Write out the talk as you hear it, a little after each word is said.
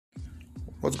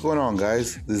What's going on,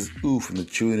 guys? This is Oo from the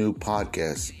Chewing Oo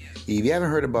podcast. If you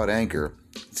haven't heard about Anchor,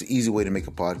 it's an easy way to make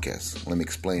a podcast. Let me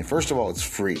explain. First of all, it's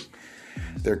free.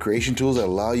 There are creation tools that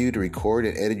allow you to record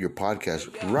and edit your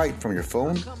podcast right from your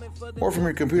phone or from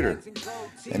your computer.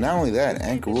 And not only that,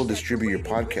 Anchor will distribute your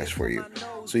podcast for you,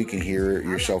 so you can hear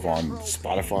yourself on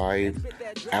Spotify,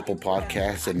 Apple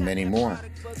Podcasts, and many more.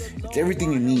 It's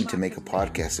everything you need to make a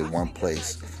podcast in one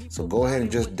place. So go ahead and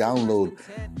just download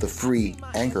the free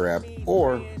Anchor app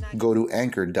or go to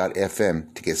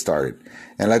anchor.fm to get started.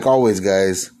 And like always,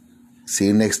 guys, see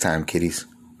you next time, kiddies.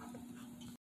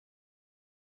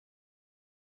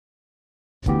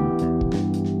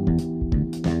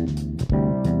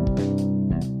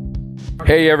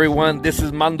 Hey everyone, this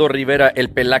is Mando Rivera, el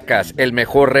Pelacas, el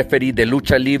mejor referee de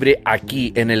lucha libre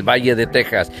aquí en el Valle de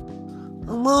Texas.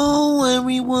 Hello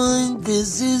everyone,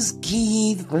 this is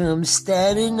Keith from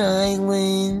Staten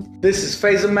Island. This is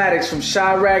Phaser from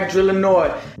Chirac,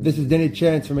 Illinois. This is Denny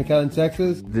Chance from McAllen,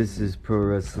 Texas. This is Pro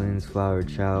Wrestling's Flower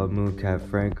Child, Mooncat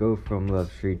Franco from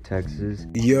Love Street, Texas.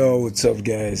 Yo, what's up,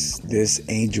 guys? This is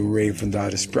Angel Ray from the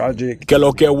Artist Project. Que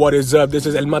lo que, what is up? This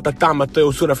is El Matatán Mateo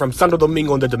Osuna from Santo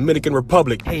Domingo in the Dominican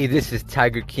Republic. Hey, this is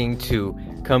Tiger King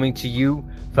 2, coming to you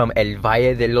from El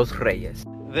Valle de los Reyes.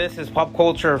 This is Pop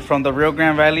Culture from the Rio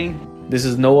Grande Valley. This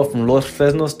is Noah from Los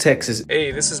Fresnos, Texas.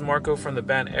 Hey, this is Marco from the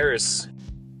band Eris.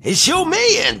 It's your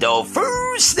man, the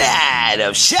first night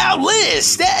of Shaolin,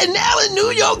 Staten Island,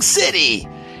 New York City.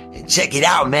 And check it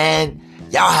out, man.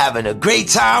 Y'all having a great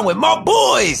time with my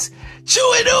boys,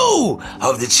 Chewing Oo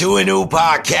of the Chewing Oo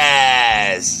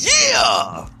podcast.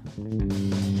 Yeah!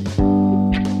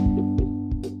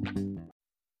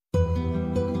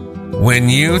 When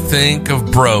you think of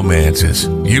bromances,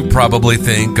 you probably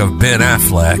think of Ben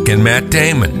Affleck and Matt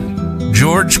Damon,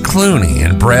 George Clooney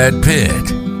and Brad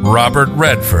Pitt, Robert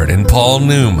Redford and Paul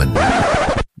Newman.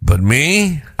 But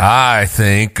me, I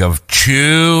think of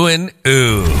Chewing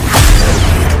Oo.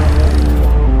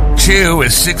 Chew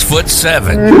is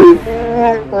 6'7",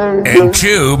 and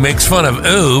Chew makes fun of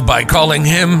Oo by calling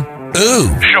him Ooh,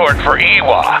 short for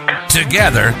Ewok.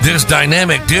 Together, this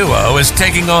dynamic duo is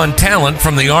taking on talent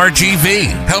from the RGV,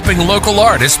 helping local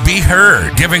artists be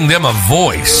heard, giving them a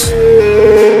voice.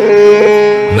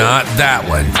 Not that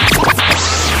one.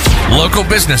 Local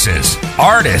businesses,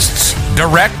 artists,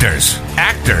 directors,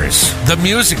 actors, the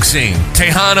music scene,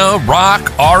 Tejano,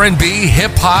 rock, R&B,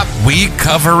 hip-hop, we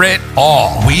cover it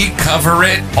all. We cover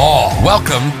it all.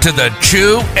 Welcome to the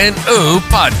Chew and Oo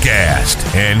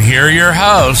podcast. And here are your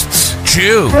hosts,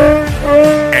 Chew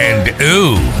and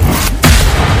Oo.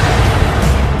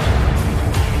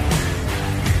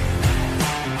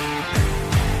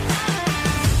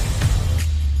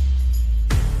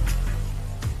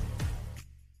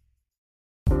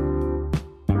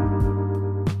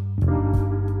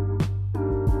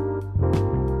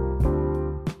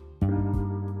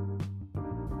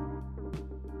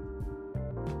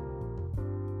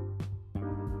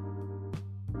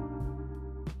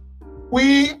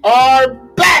 We are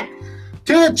back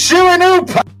to the Chewing Oo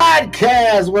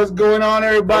podcast. What's going on,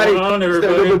 everybody? What's going on, everybody?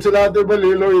 Stay a little bit to the out there, but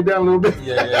lower you down a little bit.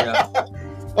 Yeah.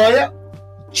 Oh, yeah.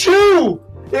 Chew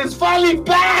is finally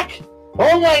back.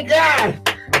 Oh, my God.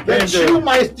 The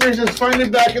Chewmeisters is finally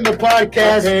back in the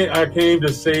podcast. I came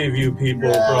to save you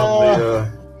people from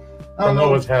I don't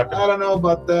know what's happening. I don't know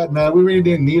about that, man. We really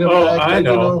didn't need them back. I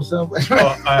know.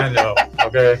 I know.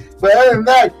 Okay. But other than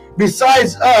that,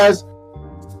 besides us,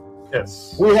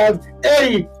 yes, we have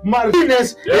Eddie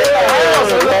Martinez.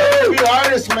 The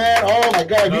artist, man. Oh my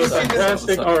God! You see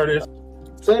fantastic artist.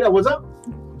 Say that. What's up?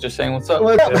 Just saying what's up.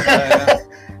 What's up?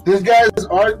 This guy's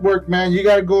artwork, man. You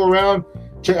got to go around.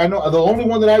 Check. I know the only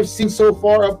one that I've seen so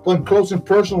far up close and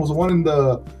personal was the one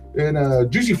in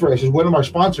Juicy Fresh. Is one of our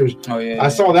sponsors. Oh yeah. I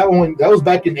saw that one. That was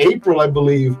back in April, I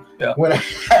believe. Yeah. When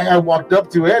I walked up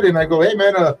to Ed and I go, "Hey,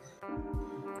 man,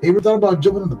 you ever thought about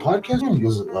jumping on the podcast?" He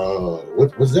goes,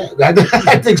 what's that? I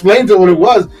had to explain to him what it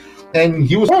was. And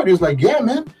he was hard. He was like, yeah,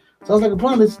 man. Sounds like a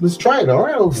plan. Let's try it. All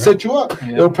right, I'll set you up.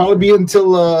 Yeah. It'll probably be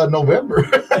until November.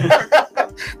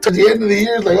 To the end of the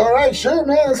year. It's like, all right, sure,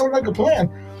 man. That sounds like a plan.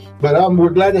 But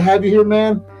we're glad to have you here,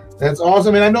 man. That's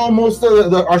awesome. And I know most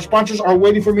of our sponsors are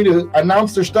waiting for me to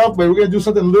announce their stuff, but we're going to do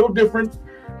something a little different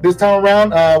this time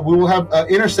around. We will have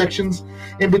intersections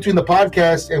in between the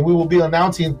podcasts, and we will be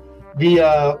announcing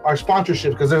our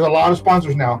sponsorship, because there's a lot of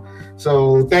sponsors now.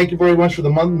 So thank you very much for the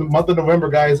month of November,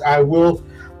 guys.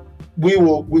 We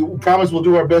promise we'll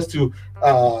do our best to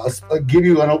give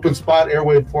you an open spot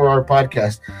airway for our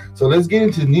podcast. So let's get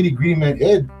into the nitty gritty, man.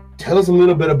 Ed, tell us a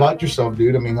little bit about yourself,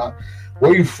 dude. I mean,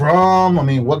 where are you from? I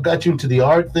mean, what got you into the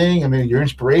art thing? I mean, your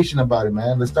inspiration about it,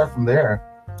 man. Let's start from there.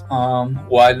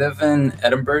 Well, I live in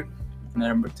Edinburgh,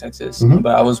 Texas, Mhm.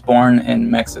 but I was born in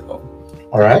Mexico.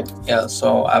 All right. Yeah,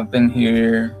 so I've been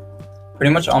here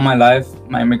pretty much all my life.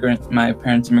 My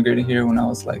parents immigrated here when I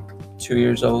was like 2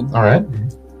 years old. All right.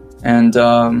 And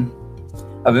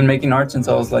I've been making art since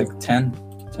I was like 10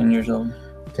 years old.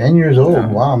 10 years old. Yeah.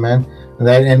 Wow, man.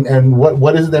 And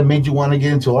what is it that made you want to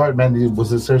get into art, man?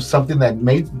 Was there something that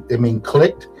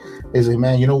clicked? Is it,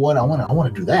 man, you know what? I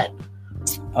want to do that.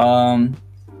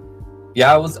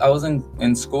 Yeah, I was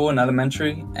in school in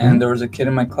elementary, and there was a kid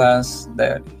in my class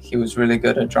that he was really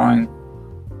good at drawing.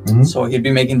 So he'd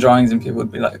be making drawings, and people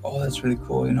would be like, "Oh, that's really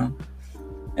cool," you know.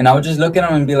 And I would just look at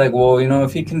him and be like, "Well, you know,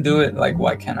 if he can do it, like,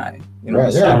 why can't I?" You know.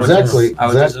 Right, so yeah, exactly. I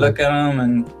would just look at him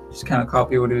and just kind of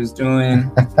copy what he was doing.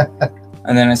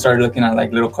 And then I started looking at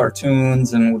like little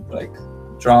cartoons and would like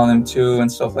draw them too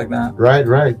and stuff like that.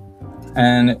 Right.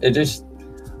 And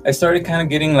I started kind of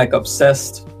getting like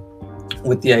obsessed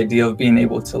with the idea of being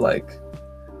able to like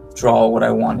draw what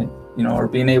I wanted, you know, or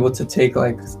being able to take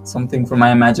like something from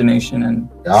my imagination and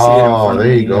see it in front of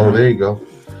me, there you go.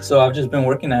 So I've just been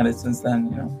working at it since then,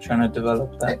 you know, trying to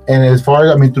develop that. And as far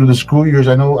as, through the school years,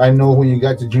 I know when you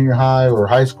got to junior high or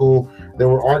high school, there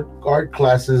were art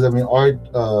classes, art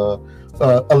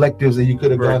electives that you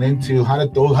could have gone into. How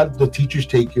did the teachers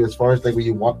take you as far as like when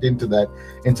you walked into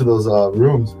those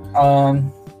rooms?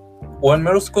 Well, in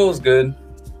middle school was good.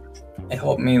 It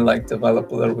helped me like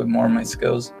develop a little bit more of my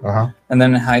skills. And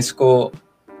then in high school,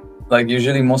 like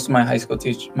usually most of my high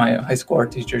school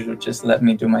art teachers would just let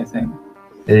me do my thing.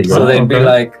 There you go. So they'd be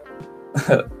like,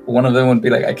 one of them would be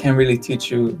like, "I can't really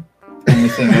teach you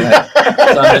anything yet,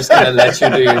 so I'm just gonna let you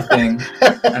do your thing."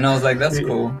 And I was like, "That's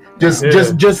cool." Just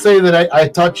say that I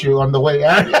taught you on the way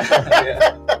out.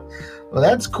 Well,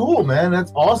 that's cool, man.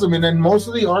 That's awesome. And then most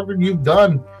of the artwork you've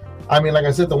done, like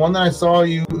I said, the one that I saw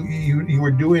you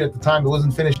were doing at the time, it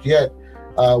wasn't finished yet,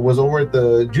 was over at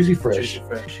the Juicy Fresh.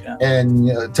 Yeah.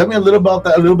 And tell me a little bit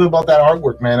about that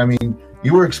artwork, man.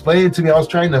 You were explaining to me. I was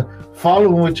trying to follow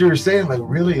what you were saying. Like,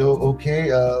 really? Okay,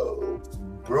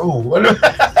 bro. What?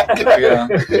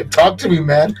 Talk to me,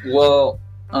 man. Well,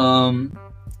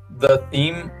 the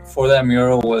theme for that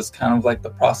mural was kind of like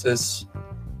the process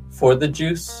for the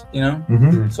juice, you know?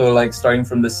 So like starting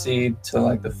from the seed to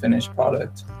like the finished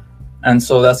product. And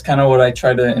so that's kind of what I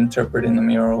try to interpret in the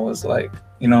mural is like,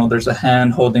 you know, there's a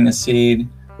hand holding a seed,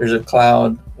 there's a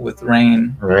cloud with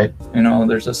rain, right? You know,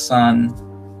 there's a sun.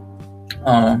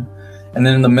 And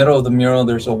then in the middle of the mural,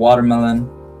 there's a watermelon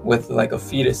with like a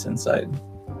fetus inside.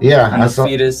 Yeah. And the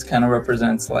fetus kind of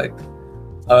represents like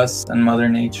us and Mother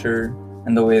Nature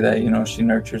and the way that, you know, she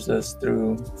nurtures us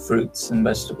through fruits and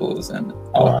vegetables and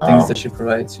all the things that she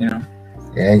provides, you know.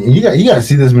 Yeah, you got to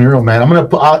see this mural, man. I'm gonna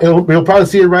put. You'll probably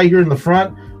see it right here in the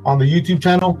front on the YouTube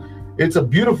channel. It's a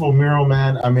beautiful mural,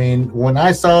 man. When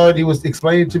I saw it, he was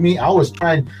explaining to me. I was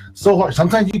trying so hard.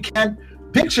 Sometimes you can't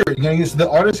picture it. You know, the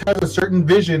artist has a certain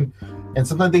vision, and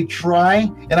sometimes they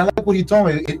try. And I like what he told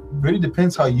me. It really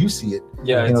depends how you see it.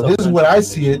 Yeah. You know, this is what I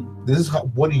see it. This is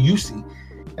what do you see?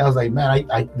 And I was like, man,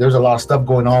 I there's a lot of stuff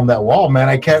going on that wall, man.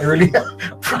 I can't really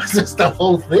process the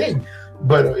whole thing.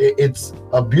 But it's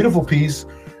a beautiful piece,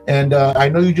 and I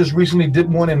know you just recently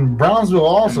did one in Brownsville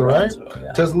also, right?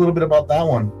 Yeah. Tell us a little bit about that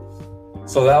one.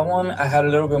 So that one, I had a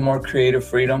little bit more creative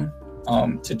freedom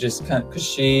to just kind of, because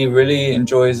she really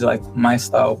enjoys like my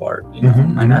style of art, you know,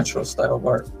 my natural style of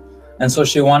art. And so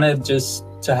she wanted just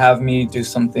to have me do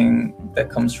something that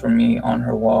comes from me on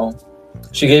her wall.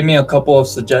 She gave me a couple of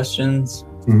suggestions,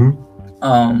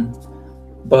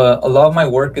 but a lot of my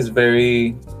work is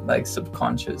very like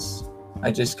subconscious. I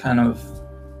just kind of,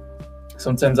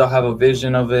 sometimes I'll have a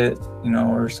vision of it, you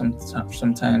know, or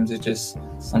sometimes it's just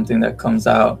something that comes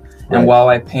out. Right. And while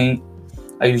I paint,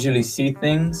 I usually see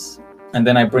things and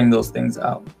then I bring those things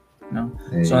out, you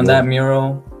know. So in that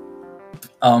mural,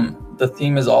 the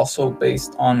theme is also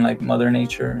based on like Mother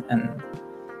Nature and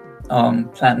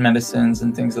plant medicines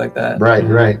and things like that.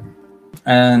 Right.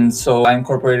 And so I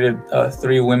incorporated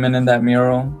 3 women in that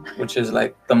mural, which is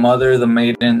like the mother, the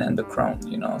maiden, and the crone,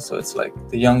 you know. So it's like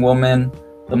the young woman,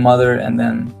 the mother, and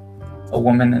then a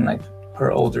woman in like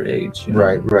her older age. You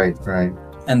know? Right.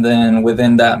 And then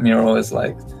within that mural is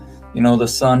like, you know, the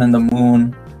sun and the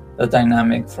moon, the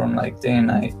dynamic from like day and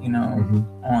night, you know.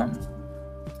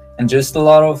 And just a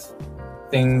lot of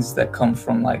things that come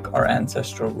from like our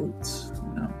ancestral roots.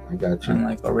 I got you. And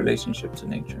like our relationship to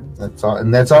nature. That's all.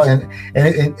 And I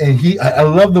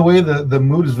love the way the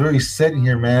mood is very set in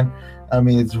here, man.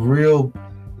 It's real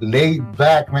laid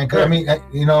back, man. Cause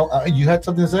you had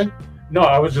something to say? No,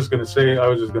 I was just going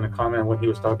to comment when he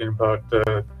was talking about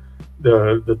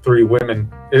the three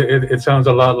women. It sounds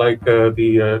a lot like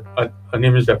an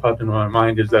image that popped into my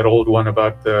mind is that old one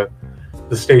about the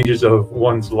stages of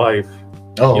one's life.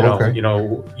 Oh, okay.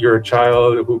 You're a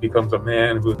child who becomes a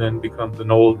man, who then becomes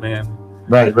an old man.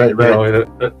 Right.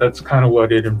 That's kind of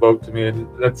what it invoked to me, and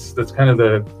that's kind of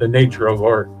the nature of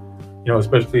art.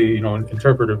 Especially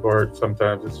interpretive art.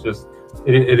 Sometimes it's just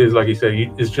it is like you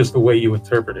say, it's just the way you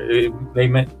interpret it.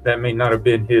 That may not have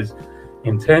been his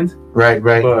intent. Right.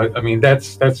 But I mean,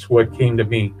 that's what came to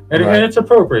me, and it's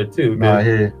appropriate too. No, I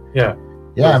hear you.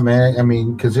 Yeah, man. I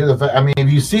mean, consider the fact. I mean, if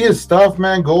you see his stuff,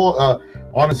 man, go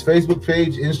on his Facebook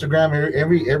page, Instagram,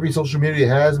 every social media he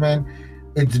has, man.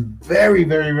 It's very,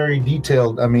 very, very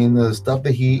detailed. I mean, the stuff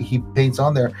that he paints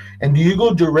on there. And do you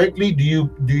go directly?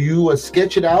 Do you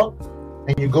sketch it out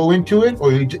and you go into it,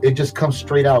 or it just comes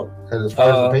straight out as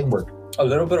far as the paint work? A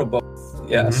little bit of both.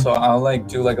 Yeah. Mm-hmm. So I'll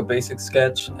do a basic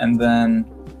sketch, and then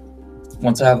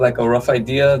once I have a rough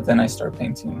idea, then I start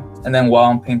painting. And then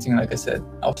while I'm painting, like I said,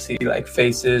 I'll see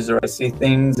faces or I see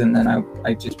things, and then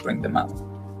I just bring them out.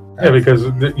 Yeah, because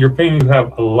your paintings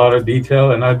have a lot of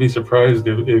detail, and I'd be surprised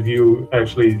if you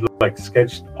actually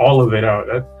sketched all of it out.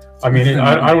 I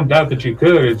don't doubt that you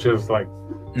could. It's just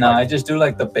no, I just do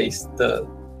the base, the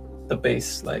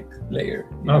base layer.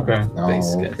 Okay.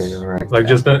 Base sketch. Okay, right.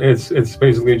 Just it's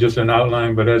basically just an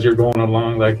outline, but as you're going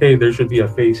along, hey, there should be a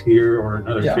face here or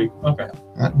another face. Okay.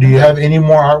 Do you have any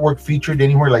more artwork featured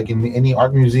anywhere, in any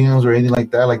art museums or anything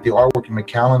like that, like the artwork in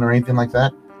McAllen or anything like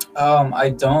that? I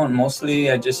don't.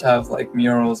 Mostly, I just have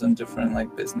murals in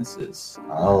different businesses.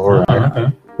 Oh, all right.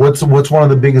 Okay. What's one of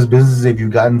the biggest businesses have you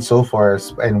gotten so far,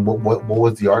 and what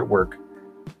was the artwork?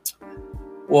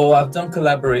 Well, I've done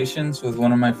collaborations with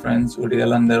one of my friends, Uriel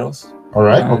Landeros. All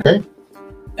right. Okay.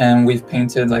 And we've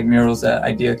painted Murals at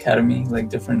Idea Academy,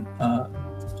 different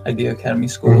Idea Academy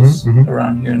schools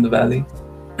around here in the valley.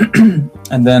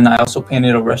 And then I also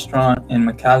painted a restaurant in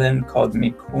McAllen called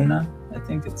Mikuna. I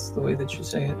think it's the way that you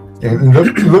say it. And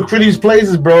look for these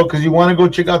places, bro, because you want to go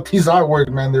check out these artwork,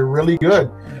 man. They're really good.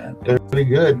 Yeah, they're really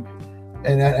good.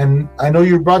 And I know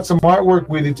you brought some artwork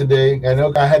with you today. I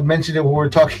know I had mentioned it when we were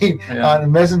talking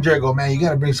on Messenger. I go, man, you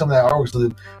got to bring some of that artwork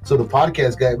so the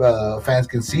podcast fans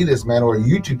can see this, man, or a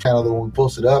YouTube channel that when we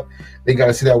post it up, they got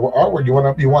to see that artwork. You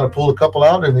want to pull a couple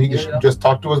out, and you can just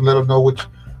talk to us and let them know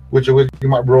which you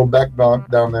might roll back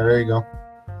down there. There you go.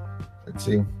 Let's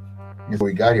see. What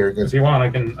we got here. If you want, I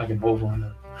can hold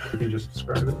one. You can just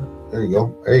describe it. There you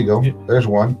go. Yeah. There's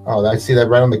one. Oh, I see that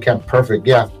right on the cap. Perfect.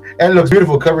 Yeah, and it looks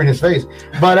beautiful covering his face.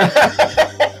 But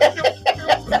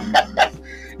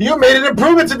you made an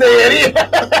improvement today, Eddie.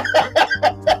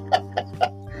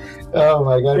 Oh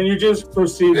my God! Can you just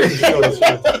proceed and show us?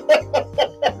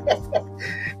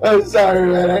 I'm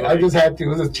sorry, man. I just had to. It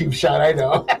was a cheap shot. I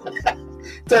know.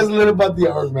 Tell us a little about the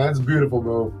art, man. It's beautiful,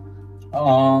 bro.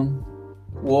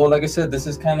 Well, like I said, this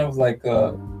is kind of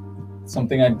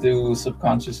something I do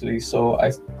subconsciously. So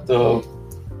the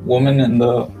woman in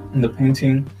the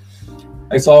painting,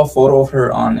 I saw a photo of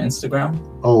her on Instagram.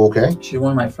 Oh, okay. She's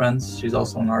one of my friends. She's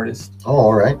also an artist. Oh,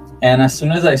 all right. And as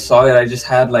soon as I saw it, I just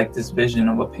had this vision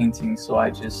of a painting. So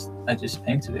I just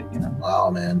painted it,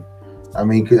 Wow, man. I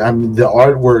mean, the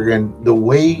artwork and the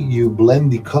way you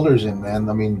blend the colors in, man.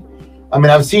 I mean,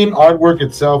 I've seen artwork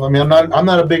itself. I mean, I'm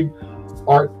not a big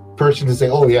art person to say,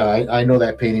 oh yeah, I know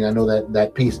that painting, I know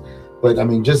that piece, but I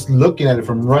mean, just looking at it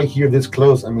from right here this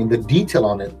close, I mean, the detail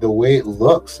on it, the way it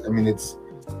looks, I mean, it's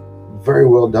very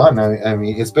well done. I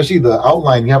mean, especially the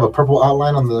outline. You have a purple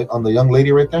outline on the young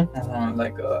lady right there,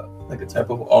 like a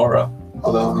type of aura.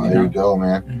 Oh, there you go,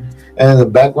 man. Mm-hmm. And the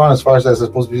background, as far as that's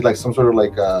supposed to be some sort of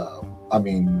like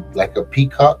a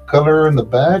peacock color in the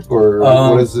back, or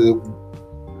what is it?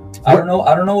 I don't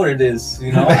know what it is.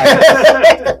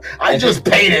 I just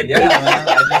painted. Yeah,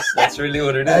 man. That's really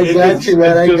what it is. I got you,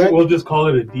 man. We'll just call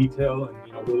it a detail, and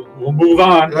we'll move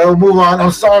on. We'll move on. I'm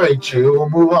sorry, Chew. We'll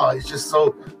move on. It's just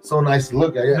so nice to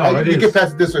look at. You can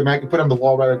pass it this way, man. I can put it on the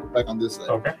wall right back on this side.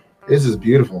 Okay. This is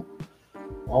beautiful.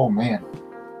 Oh man.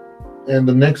 And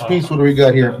the next piece, what do we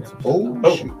got here? Oh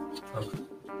shoot.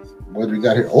 What do we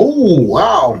got here? Oh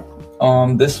wow.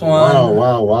 This one.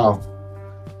 Wow.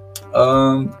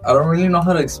 I don't really know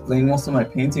how to explain most of my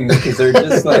paintings because they're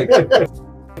just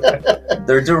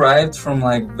they're derived from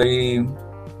very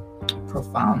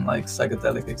profound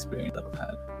psychedelic experience that I've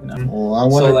had. Well, I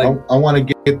want to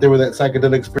get there with that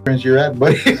psychedelic experience you're at,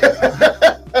 buddy.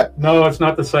 No, it's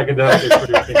not the psychedelic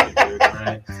experience,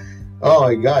 right? Oh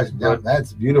my gosh,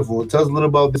 that's beautiful. Tell us a little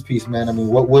about this piece, man. I mean,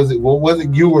 what was it what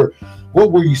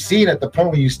were you seeing at the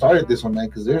point when you started this one, man?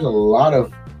 Because there's a lot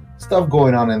of stuff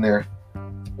going on in there.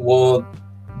 Well,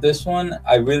 this one,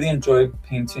 I really enjoy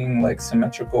painting like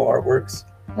symmetrical artworks.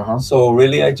 Uh-huh. So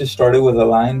really, I just started with a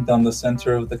line down the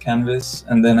center of the canvas,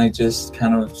 and then I just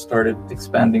kind of started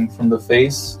expanding from the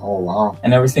face. Oh wow!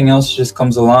 And everything else just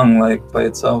comes along like by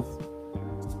itself.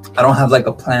 I don't have like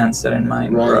a plan set in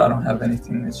mind, or I don't have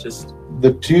anything. It's just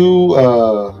the two.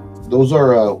 Those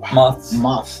are moths.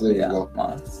 Moths. There you go.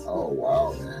 Moths. Oh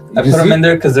wow, man! I put them in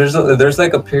there because there's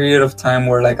like a period of time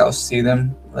where like I'll see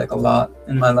them like a lot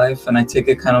in my life, and I take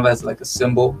it kind of as like a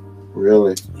symbol.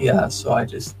 Really? Yeah. So I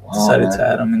just decided to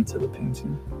add them into the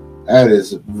painting. That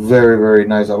is very, very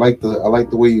nice. I like the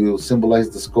way you symbolize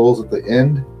the skulls at the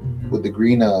end with the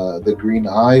green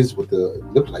eyes with the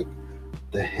look like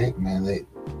the heck, man.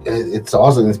 It's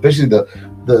awesome, especially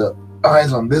the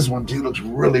eyes on this one too looks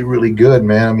really, really good,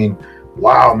 man. I mean,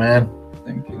 wow, man.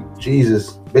 Thank you.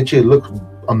 Jesus, bet you it looks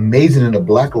amazing in the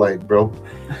black light, bro.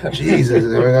 Jesus.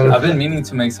 I've been meaning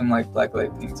to make some like black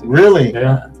light painting. Really?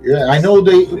 Yeah. I know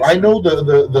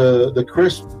the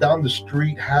Chris down the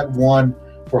street had one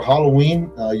for Halloween.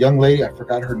 A young lady, I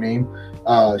forgot her name.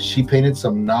 She painted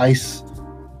some nice,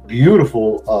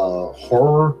 beautiful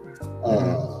horror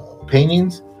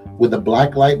paintings with the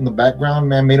black light in the background.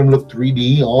 Man, made them look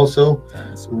 3D also.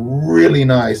 Really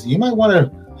nice. You might want to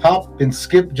hop and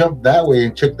jump that way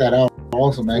and check that out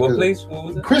also, man. What place? What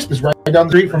was it? Crisp is right down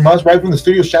the street from us, right from the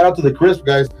studio. Shout out to the Crisp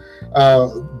guys.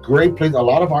 Great place. A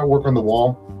lot of artwork on the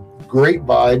wall. Great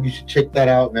vibe. You should check that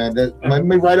out, man. That might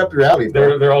be right up your alley.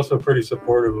 They're also pretty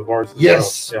supportive of ours.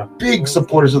 Yes, well. Big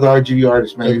supporters of the RGB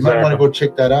artists, man. Exactly. You might want to go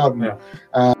check that out,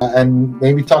 and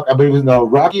maybe talk. I believe it was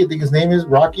Rocky. I think his name is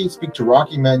Rocky. Speak to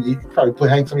Rocky, man. You could probably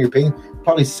hang some of your paintings.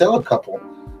 Probably sell a couple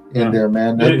in there,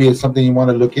 man. That'd be something you want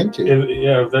to look into.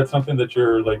 If that's something that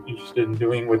you're like interested in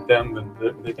doing with them, then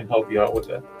they can help you out with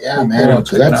that. Yeah, man. I might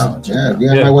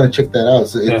want to check that out.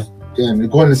 So I'm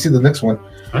going to see the next one.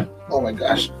 Huh? Oh my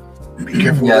gosh. Be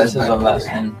careful. Yeah, this is the last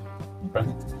one.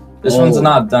 This one's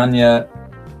not done yet.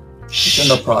 It's in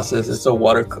the process. It's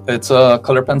a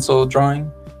color pencil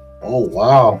drawing. Oh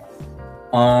wow.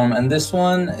 And this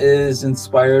one is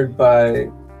inspired by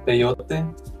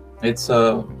peyote. It's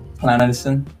a plant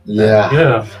medicine.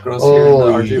 Yeah. Grows here in the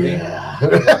RGB.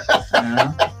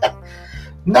 Yeah.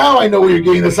 Now I know where you're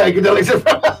getting the psychedelics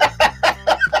from.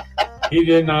 He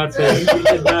did not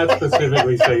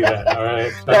specifically say that. All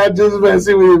right. I just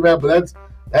messing with you, man. But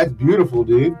that's beautiful,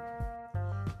 dude.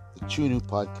 The True New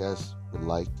Podcast would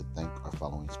like to thank our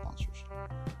following sponsors: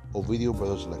 Ovidio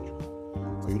Brothers Electrical.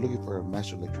 Are you looking for a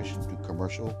master electrician to do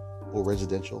commercial or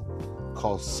residential?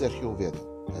 Call Sergio Ovidio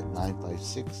at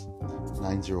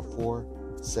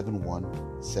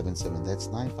 956-904-7177. That's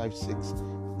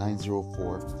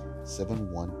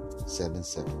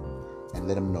 956-904-7177. And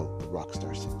let him know the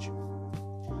Rockstar sent you.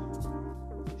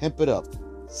 Hemp It Up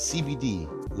CBD,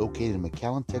 located in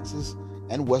McAllen, Texas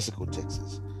and Wesco,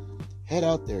 Texas. Head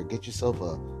out there, get yourself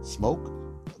a smoke,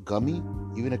 a gummy,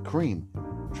 even a cream.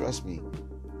 Trust me,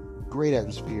 great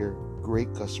atmosphere,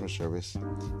 great customer service.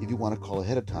 If you want to call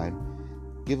ahead of time,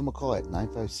 give them a call at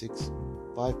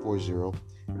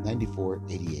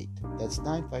 956-540-9488. That's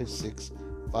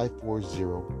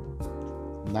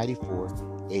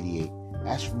 956-540-9488.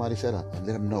 Ask for Maricela and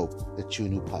let them know that True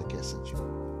New Podcast sent you.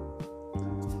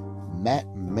 Matt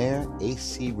Mayer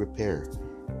AC Repair.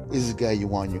 This is the guy you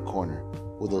want in your corner.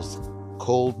 With those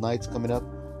cold nights coming up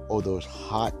or those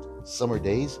hot summer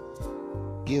days,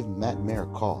 give Matt Mayer a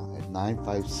call at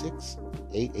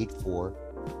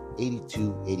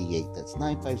 956-884-8288. That's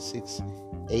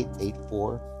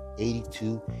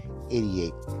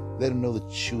 956-884-8288. Let him know that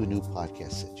True New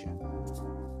Podcast sent you.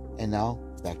 And now,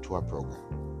 back to our program.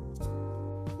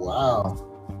 Wow.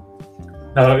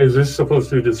 Now, is this supposed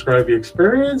to describe the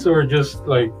experience or just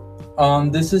like?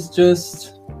 This is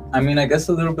just, I mean, I guess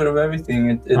a little bit of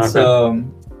everything. It's a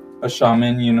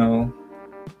shaman, you know.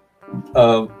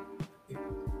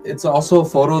 It's also a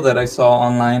photo that I saw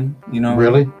online, you know.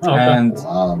 Really? Oh, okay. And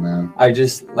wow, man. I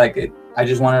just like it. I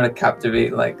just wanted to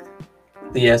captivate like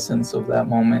the essence of that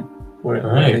moment where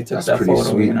they took that photo.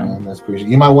 Sweet, you know, man. That's pretty.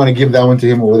 You might want to give that one to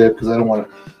him over there because I don't want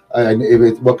to.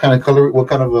 What kind of color? What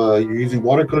kind of you're using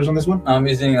watercolors on this one? I'm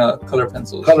using color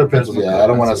pencils. Color pencils. Yeah, I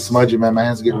don't want to smudge it, man. My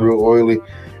hands get real oily.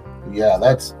 Yeah,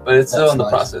 that's. But it's still in the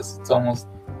process. It's almost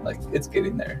like it's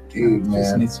getting there. Dude, man.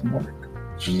 Just needs some work.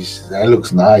 Jeez, that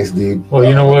looks nice, dude. Well,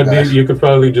 you know what, dude? You could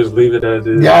probably just leave it as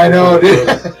is. Yeah, I know, dude.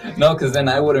 No, because then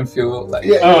I wouldn't feel like.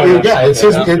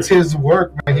 It's his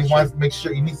work, man. He wants to make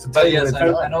sure he needs to. But yes,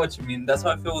 I know what you mean. That's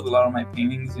how I feel with a lot of my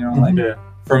paintings. You know, like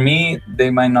for me, they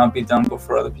might not be done, but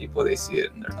for other people, they see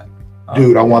it and they're like,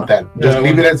 "Dude, I want that. Just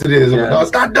leave it as it is." Yeah. No,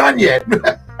 it's not done yet.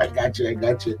 I got you.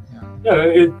 Yeah.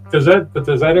 Yeah, does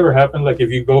that ever happen? Like if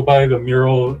you go by the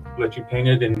mural that you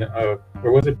painted in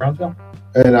where was it, Brownsville?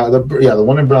 And the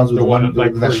one in Brownsville, the one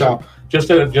like that shop. Just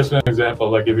an example.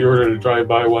 Like if you were to drive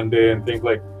by one day and think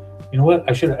like, you know what,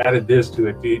 I should have added this to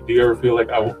it. Do you ever feel like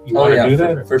you want to do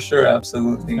that? For sure,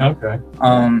 absolutely. Okay.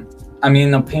 I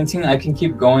mean, a painting, I can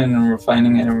keep going and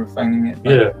refining it.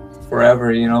 Like,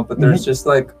 forever, you know. But there's just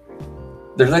like,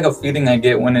 there's like a feeling I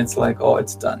get when it's like, oh,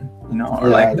 it's done, you know,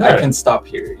 or I can stop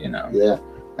here, you know. Yeah.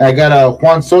 I got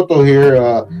Juan Soto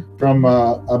here from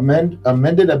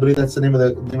Amended. I believe that's the name of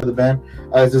the band.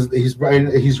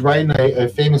 He's writing a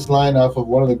famous line off of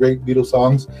one of the great Beatles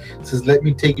songs. It says, "Let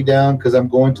me take you down because I'm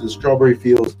going to the strawberry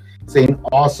fields." Saying,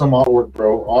 "Awesome artwork,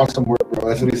 bro. Awesome work, bro."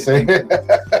 That's what he's saying.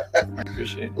 I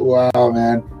appreciate it. Wow,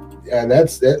 man. Yeah,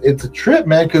 it's a trip,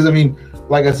 man. Because I mean,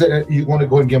 like I said, you want to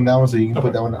go and give him that one so you can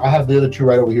put that one. I have the other two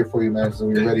right over here for you, man. So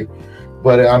when you're ready.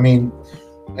 But I mean,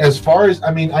 as far as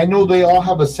I know they all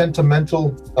have a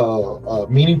sentimental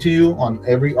meaning to you on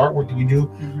every artwork that you do.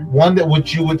 One that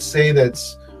which you would say that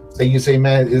you say,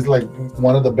 man, is like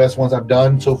one of the best ones I've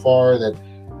done so far. That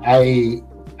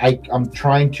I'm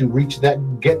trying to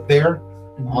get there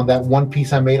on that one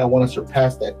piece I made. I want to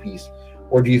surpass that piece.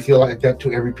 Or do you feel like that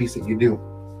to every piece that you do?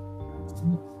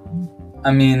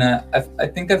 I mean, I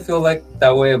think I feel like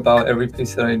that way about every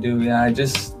piece that I do. Yeah, I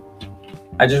just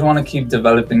want to keep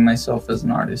developing myself as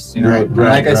an artist, you know.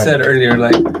 Right, I said earlier,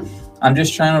 like I'm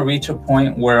just trying to reach a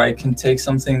point where I can take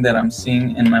something that I'm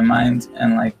seeing in my mind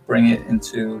and like bring it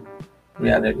into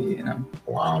reality, you know.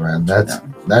 Wow, man, that's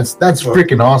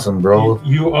freaking awesome, bro.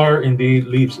 You are indeed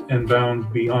leaps and bounds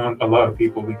beyond a lot of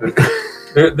people because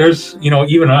there's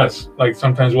even us, like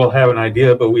sometimes we'll have an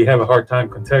idea but we have a hard time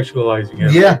contextualizing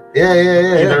it. Yeah.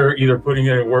 Either putting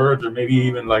it in words or maybe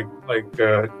even like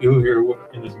you hear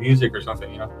in his music or something,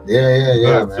 you know.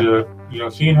 Yeah,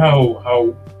 but, seeing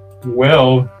how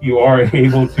well you are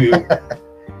able to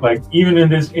like even in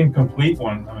this incomplete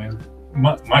one, I mean,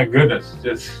 my goodness,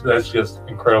 that's just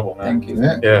incredible, man. Thank you.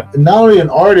 Yeah. Not only an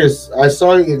artist, I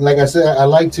saw you. Like I said, I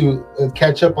like to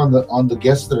catch up on the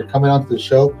guests that are coming onto the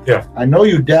show. Yeah. I know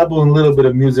you dabble in a little bit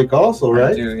of music also,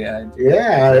 right? I do.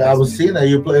 Yeah, I was seeing that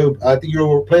you play. I think you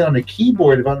were playing on the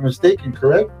keyboard, if I'm not mistaken,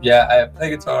 correct? Yeah, I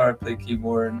play guitar, I play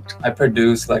keyboard, I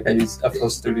produce. Like I use FL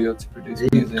Studio to produce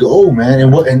music. Go, man,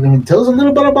 and tell us a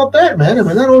little bit about that, man. I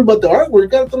mean, not only about the artwork, you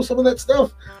gotta throw some of that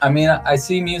stuff. I mean, I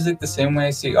see music the same way I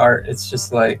see art. It's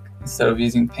just like instead of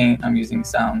using paint, I'm using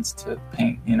sounds to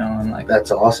paint, you know, and like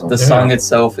that's awesome. The song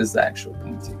itself is the actual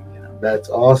painting, you know. That's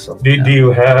awesome. Do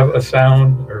you have a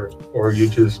sound or you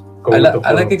just go with the flow?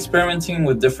 I like experimenting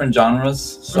with different genres,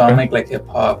 so I make like hip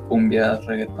hop, cumbia,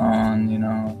 reggaeton, you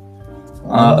know,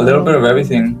 a little bit of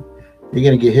everything. You're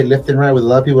gonna get hit left and right with a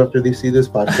lot of people after they see this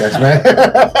podcast, man.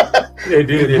 Hey,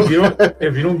 dude, if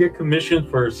you don't get commissioned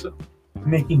for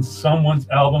making someone's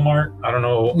album art, I don't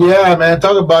know. Yeah, man,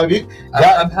 talk about it. I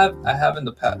have in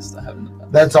the past.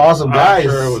 That's awesome, guys.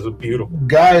 I'm sure it was a beautiful.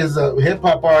 Guys, hip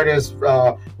hop artists,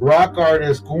 rock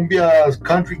artists, cumbia,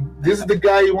 country. This is the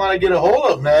guy you want to get a hold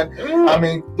of, man. I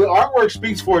mean, the artwork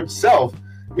speaks for itself.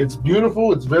 It's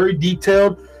beautiful. It's very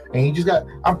detailed, and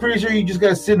I'm pretty sure you just got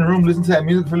to sit in a room, listen to that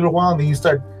music for a little while, and then you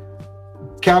start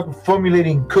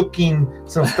formulating, cooking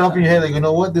some stuff in your head. Like, you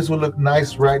know what, this would look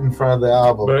nice right in front of the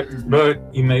album.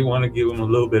 But you may want to give them a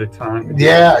little bit of time.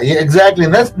 Yeah, exactly.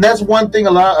 And that's one thing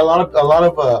a lot of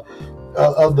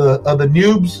the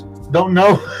noobs don't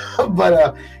know.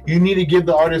 But you need to give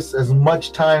the artists as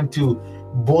much time to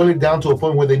boil it down to a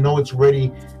point where they know it's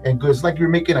ready and good. It's like you're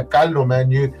making a caldo,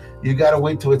 man. You gotta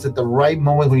wait till it's at the right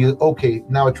moment when okay,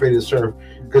 now it's ready to serve.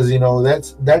 Because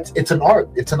it's an art.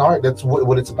 It's an art. That's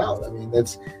what it's about. I mean,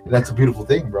 that's a beautiful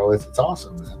thing, bro. It's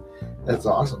awesome, man. That's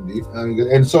awesome, dude.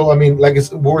 And so, I mean, like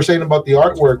what we're saying about the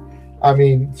artwork. I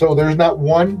mean, so there's not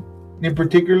one in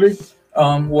particular.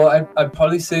 Well, I'd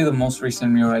probably say the most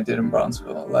recent mural I did in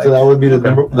Brownsville. Like, so that would be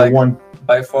the one.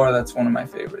 By far, that's one of my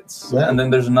favorites. Yeah. And then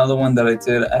there's another one that I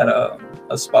did at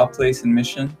a spa place in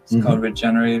Mission. It's called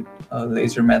Regenerate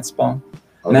Laser Med Spa,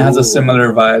 and it has a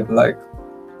similar vibe, like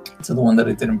to the one that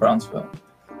I did in Brownsville.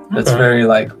 That's very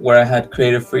like where I had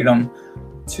creative freedom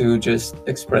to just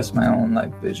express my own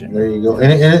like vision. There you go.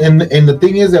 And the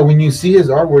thing is that when you see his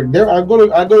artwork,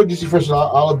 I go to Juicy Fresh a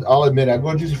lot. I'll admit it. I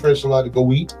go to Juicy Fresh a lot to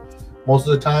go eat. Most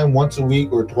of the time, once a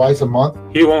week or twice a month.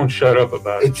 He won't shut up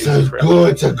about it.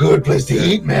 It's a good place to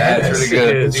eat, man. Yeah, it's really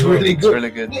good. It's really good. Really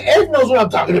good. Ed knows what I'm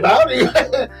talking about.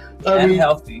 And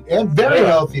healthy. And very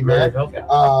healthy, man. Very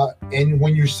healthy. And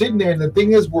when you're sitting there, and the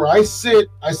thing is, where I sit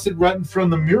right in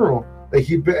front of the mural that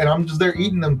and I'm just there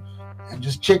eating them. and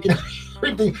just checking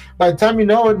everything. By the time you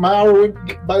know it, my hour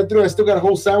went by through. I still got a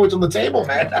whole sandwich on the table,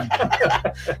 man.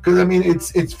 Because I mean,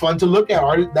 it's fun to look at.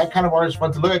 Art, that kind of art is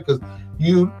fun to look at because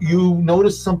you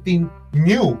notice something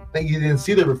new that you didn't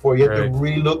see there before. You have to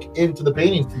really look into the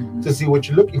painting to see what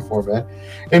you're looking for, man.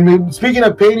 And speaking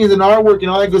of paintings and artwork and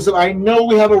all that good stuff, I know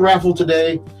we have a raffle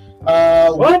today.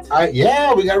 What? We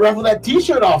got to raffle that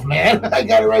T-shirt off, man. I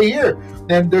got it right here.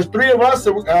 And there's 3 of us.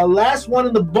 So last one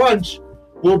in the bunch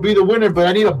will be the winner, but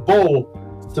I need a bowl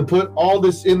to put all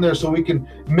this in there so we can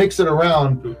mix it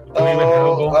around.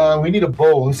 We need a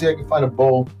bowl. Let's see if I can find a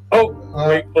bowl.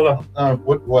 Wait, hold on.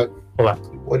 What? Hold on.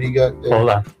 What do you got there? Hold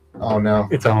on. Oh, no.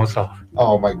 It's almost off.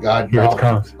 Oh, my God. Here it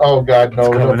comes. Oh, God,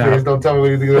 no. No, Please don't tell me what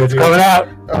you're going to do. It's coming out.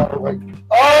 Oh, my God.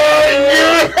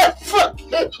 Oh, yeah. Fucking.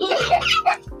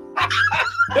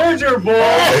 There's your bowl.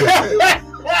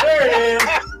 There it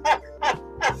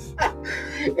is.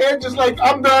 And just like,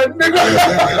 I'm done.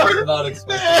 Not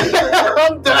expecting.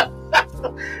 I'm done.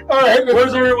 All right.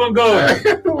 Where's everyone going?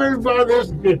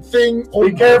 Where's this thing? Oh,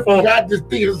 be careful. God, this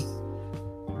thing is...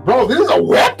 Bro, this is a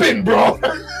weapon, bro.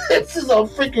 This is a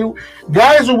freaking...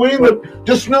 Guys are winning.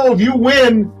 Just know if you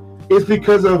win, it's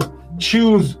because of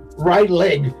Chew's right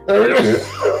leg.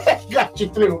 Got you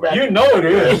through, man. You know it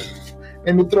is.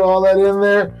 Let me throw all that in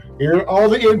there. Here, all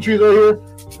the entries are here.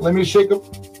 Let me shake them.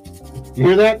 You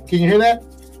hear that? Can you hear that?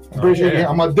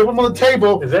 I'm gonna dip them on the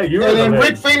table. Is that you? And then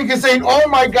Rick Fading can say, "Oh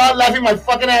my God," laughing my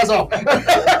fucking ass off.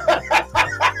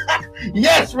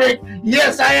 Yes, Rick.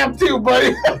 Yes, I am too,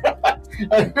 buddy.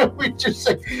 I know we just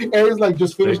say, and it's like,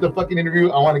 just finish the fucking interview.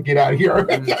 I want to get out of here.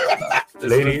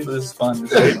 Ladies, this is fun.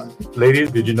 This is fun.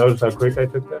 Ladies, did you notice how quick I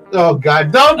took that? Oh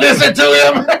God! Don't listen to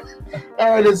him. All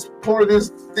right, let's pour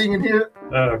this thing in here.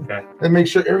 Okay. And make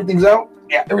sure everything's out.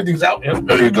 Yeah, everything's out. Yep.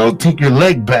 There you go. Take your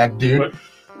leg back, dude.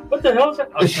 What the hell is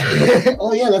that?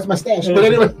 Oh yeah, that's my stash. But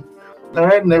anyway, all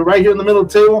right, and they're right here in the middle of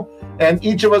the table, and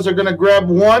each of us are gonna grab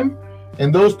one,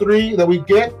 and those 3 that we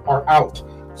get are out.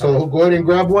 So go ahead and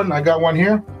grab one. I got one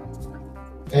here,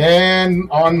 and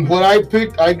on what I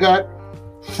picked, I got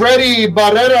Freddie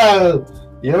Barrera.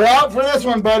 You're out for this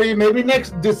one, buddy. Maybe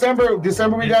next December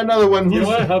we got another one. You know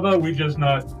what? How about we just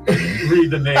not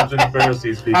read the names and embarrass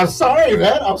these people? I'm sorry,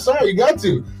 man. I'm sorry. You got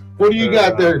to. What do you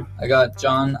got there? I got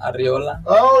John Arriola.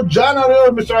 Oh, John Arriola,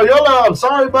 Mr. Arriola. I'm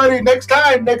sorry, buddy. Next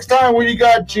time. What do you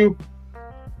got, you?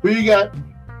 Who you got?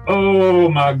 Oh,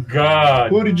 my God.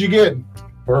 Who did you get?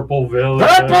 Purple Villain.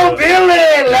 Purple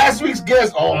Villain! Last week's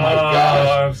guest. Oh, my gosh.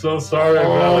 I'm so sorry, man.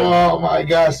 Oh, my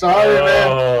gosh. Sorry, man.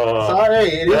 Sorry.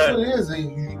 It is what it is.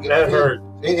 That hurt.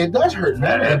 It does hurt,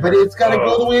 man. But it's got to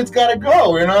go the way it's got to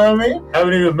go. You know what I mean? I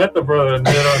haven't even met the brother and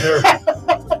then on there.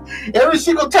 Every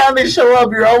single time they show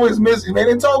up, you're always missing, man.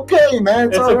 It's okay, man.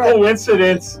 It's a right.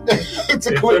 coincidence. It's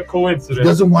a coincidence. He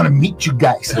doesn't want to meet you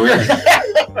guys.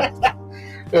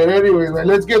 But anyway, man,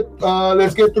 let's get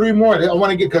 3 more. I want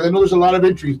to get, because I know there's a lot of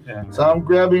entries. Yeah. So I'm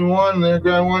grabbing one, and then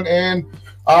grabbing one, and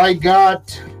I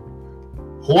got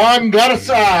Juan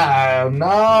Garza. No,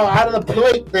 out of the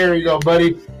plate. There you go,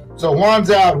 buddy. So Juan's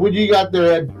out. What do you got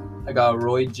there, Ed? I got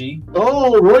Roy G.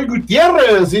 Oh, Roy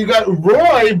Gutierrez. You got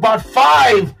Roy bought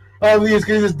 5 of these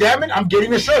because he says, "Damn it, I'm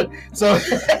getting a shirt." So,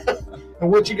 and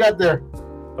what you got there?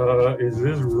 Is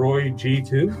this Roy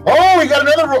G2? Oh, we got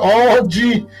another Roy. Oh,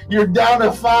 G, you're down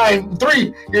to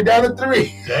 3. You're down to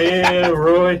 3. Damn,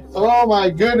 Roy. Oh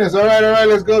my goodness. All right.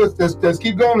 Let's go. Let's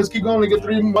keep going. Let's keep going. We get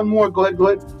 3. One more. Go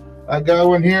ahead. I got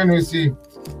one here. Let me see.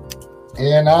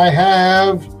 And I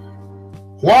have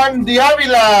Juan de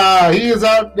Avila. He is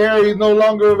out there. He's no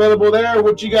longer available there.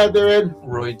 What you got there, Ed?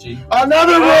 Roy G.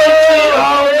 Another Roy.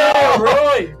 Oh, no.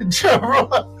 Roy.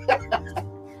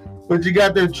 What you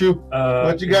got there, Chew?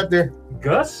 What you got there?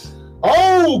 Gus?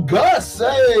 Oh, Gus.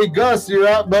 Hey, Gus, you're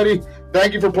out, buddy.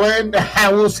 Thank you for playing.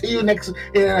 We'll see you in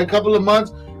a couple of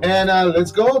months. And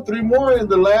let's go. 3 more in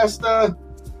the last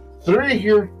 3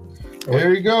 here.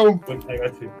 There you go. I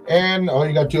got 2. And,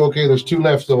 you got 2. Okay, there's 2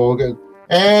 left, so okay.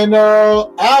 And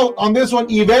out on this one,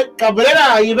 Yvette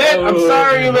Cabrera. Yvette, I'm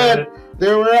sorry, Yvette.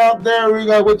 We're out there. We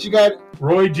got, what you got?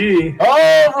 Roy G.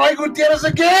 Oh, Roy Gutierrez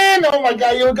again. Oh, my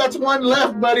God. You only got 1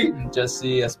 left, buddy.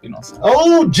 Jesse Espinosa.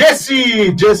 Oh,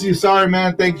 Jesse. Jesse, sorry,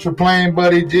 man. Thanks for playing,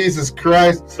 buddy. Jesus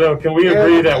Christ. So, can we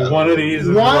agree that one of these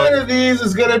is One of these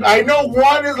is going to... I know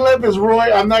one is left is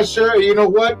Roy. I'm not sure. You know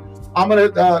what? I'm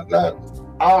going to...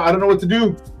 I don't know what to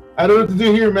do. I don't know what to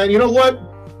do here, man. You know what?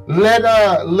 Let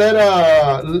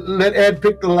Ed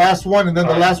pick the last one, and then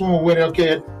the last one will win. Okay,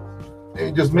 Ed.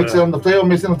 Just mix it on the table.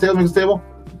 Mix it on the table.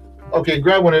 Okay,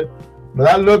 grab one, Ed.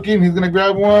 Without looking, he's gonna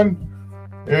grab one.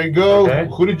 There you go. Okay.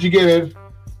 Who did you get, Ed?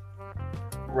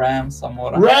 Ram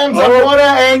Zamora.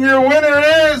 And your winner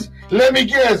is Let me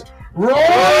guess.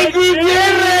 Roy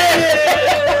Gutierrez!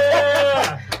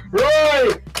 Roy,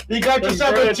 you got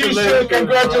yourself a t-shirt.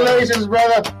 Congratulations,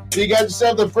 brother. You got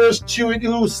yourself the first Chewy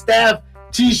New staff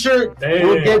t-shirt.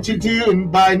 We'll get you to you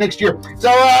by next year. So,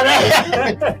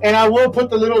 and I will put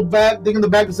the little thing in the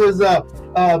back that says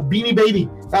Beanie Baby.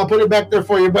 I'll put it back there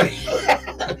for you, buddy.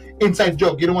 Inside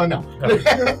joke. You don't want to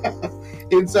know.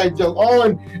 Inside joke. Oh,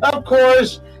 and of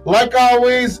course, like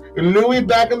always, Louis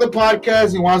back on the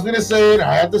podcast. He wants me to say it.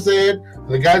 I have to say it.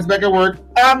 The guy's back at work.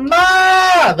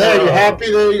 Amma! There, you're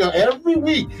happy. There you go. Every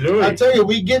week. Louis. I tell you,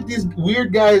 we get these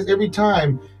weird guys every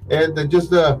time that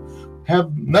just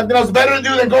have nothing else better to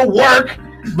do than go work.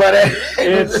 But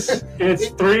it's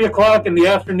 3:00 in the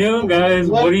afternoon, guys.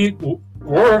 What do you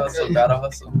work? Gotta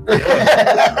hustle.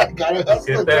 Gotta hustle.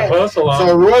 Get that hustle on.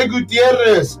 So Roy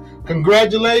Gutierrez,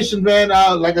 congratulations, man.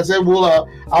 Like I said,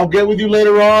 I'll get with you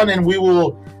later on, and we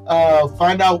will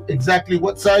find out exactly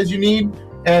what size you need.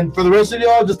 And for the rest of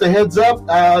y'all, just a heads up,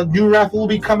 new raffle will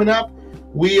be coming up.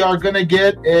 We are gonna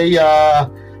get I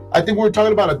think we're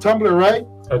talking about a tumbler, right?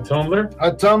 A tumbler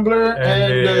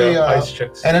and a ice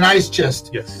chest. And an ice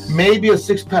chest. Yes. Maybe a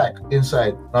 6-pack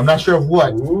inside. I'm not sure of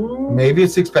what. Ooh. Maybe a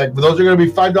 6-pack. But those are going to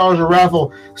be $5 a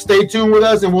raffle. Stay tuned with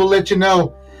us, and we'll let you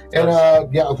know. And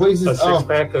places. A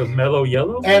 6-pack of mellow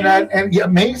yellow.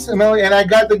 Mason mellow. And I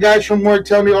got the guys from work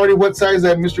telling me already what size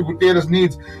that Mr. Gutierrez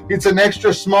needs. It's an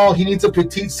extra small. He needs a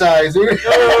petite size.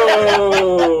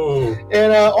 Oh.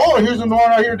 And here's the one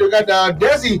right here. They got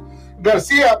Desi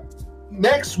Garcia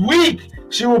next week.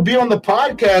 She will be on the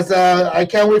podcast. I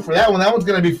can't wait for that one. That one's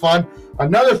going to be fun.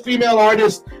 Another female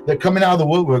artist. They're coming out of the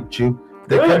woodwork, Chew.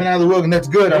 They're coming out of the woodwork, and that's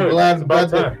good. I'm glad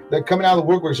they're coming out of the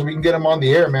woodwork so we can get them on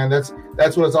the air, man. That's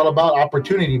what it's all about.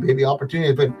 Opportunity, baby.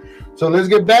 Opportunity. But so let's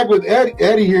get back with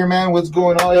Eddie here, man. What's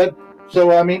going on, Ed?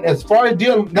 So, I mean, as far as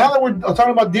now that we're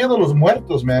talking about Dia de los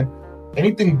Muertos, man,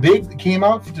 anything big that came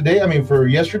out for today? I mean, for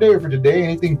yesterday or for today?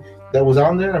 Anything that was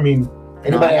on there? I mean,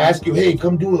 anybody ask you, hey,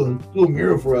 come do a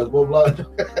mural for us, blah, blah.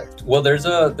 Well, there's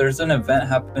an event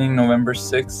happening November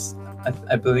 6th,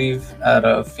 I believe, at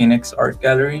a Phoenix Art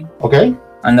Gallery. Okay.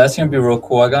 And that's going to be real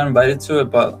cool. I got invited to it,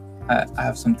 but I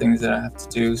have some things that I have to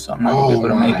do, so I'm not going to be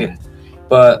able to make it.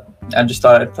 But I just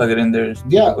thought I'd plug it in there.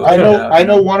 Yeah, I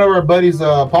know one of our buddies,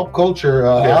 Pop Culture,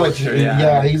 Alex.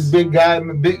 He's a big guy.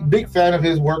 I'm a big fan of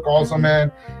his work also,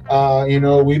 man.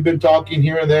 We've been talking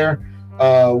here and there.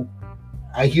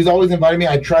 He's always inviting me.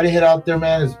 I try to head out there,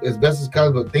 man, as best as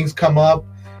possible, but things come up.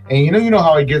 And you know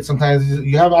how it gets sometimes.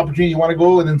 You have an opportunity, you want to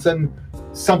go, and then suddenly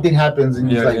something happens, and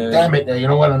you're damn it, you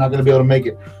know what, I'm not going to be able to make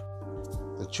it.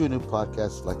 The Chewy New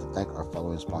Podcast would like to thank our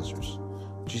following sponsors.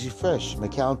 Juicy Fresh,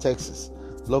 McAllen, Texas,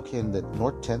 located at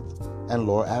North 10th and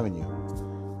Laurel Avenue.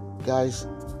 Guys,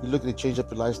 you're looking to change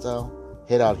up your lifestyle?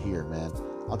 Head out here, man.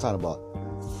 I'm talking about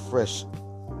fresh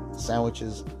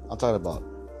sandwiches. I'm talking about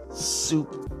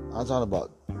soup. I'm talking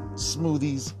about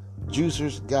smoothies,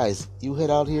 juicers. Guys, you head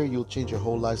out here, you'll change your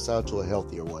whole lifestyle to a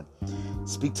healthier one.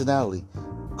 Speak to Natalie.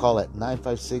 Call at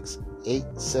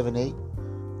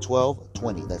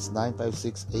 956-878-1220. That's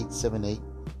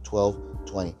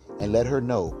 956-878-1220. And let her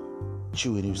know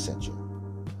Chewy News sent you.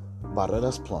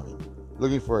 Barreras Plumbing.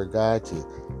 Looking for a guy to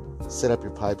set up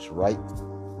your pipes right,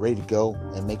 ready to go,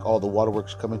 and make all the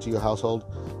waterworks come into your household?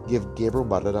 Give Gabriel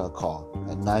Barrera a call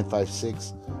at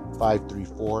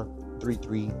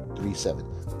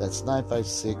 956-534-3337. That's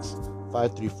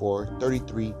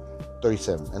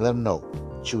 956-534-3337. And let them know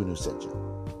Chewy News sent you.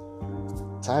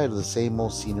 Tired of the same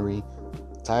old scenery?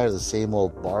 Tired of the same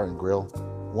old bar and grill?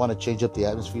 Want to change up the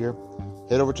atmosphere?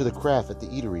 Head over to The Craft at the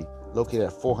Eatery, located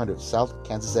at 400 South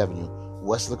Kansas Avenue,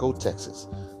 Westlake, Texas.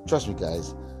 Trust me,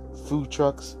 guys, food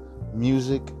trucks,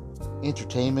 music,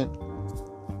 entertainment,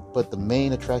 but the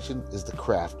main attraction is The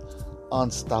Craft.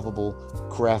 Unstoppable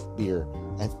craft beer,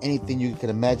 and anything you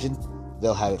can imagine,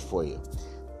 they'll have it for you.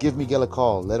 Give Miguel a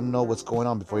call. Let him know what's going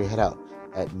on before you head out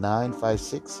at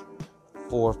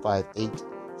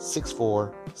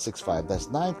 956-458-6465. That's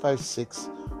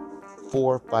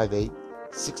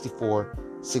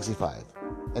 956-458-6465.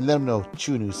 And let them know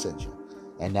Chewy News sent you.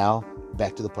 And now,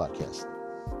 back to the podcast.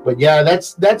 But yeah,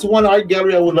 that's one art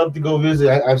gallery I would love to go visit.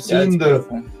 I've seen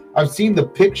the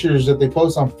pictures that they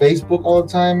post on Facebook all the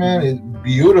time, man. It's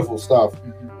beautiful stuff.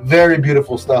 Very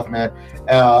beautiful stuff, man.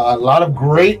 A lot of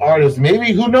great artists.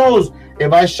 Maybe, who knows,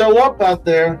 if I show up out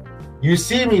there, you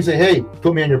see me, say, hey,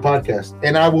 put me on your podcast,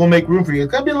 and I will make room for you.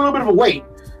 It's going to be a little bit of a wait,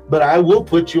 but I will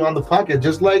put you on the podcast.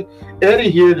 Just like Eddie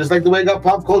here, just like the way I got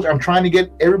Pop Culture. I'm trying to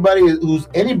get everybody who's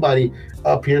anybody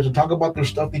up here to talk about their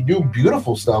stuff. They do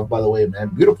beautiful stuff, by the way, man.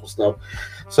 Beautiful stuff.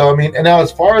 So I mean, and now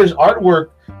as far as artwork,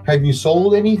 have you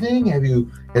sold anything? Has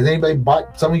anybody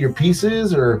bought some of your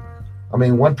pieces? Or I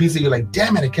mean, one piece that you're like,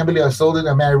 damn it, I can't believe I sold it.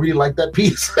 I mean, I really like that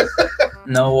piece.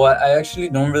 No, I actually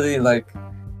don't really like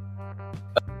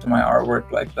my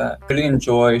artwork like that. I really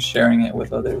enjoy sharing it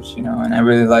with others, you know, and I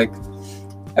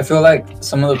feel like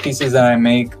some of the pieces that I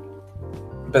make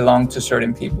belong to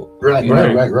certain people. Right.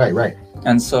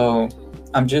 And so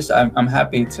I'm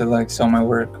happy to like sell my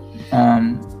work.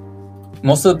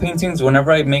 Most of the paintings,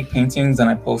 whenever I make paintings and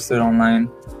I post it online,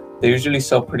 they usually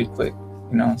sell pretty quick,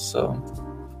 you know, so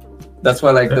that's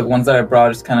why like the ones that I brought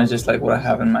is kind of just like what I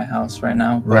have in my house right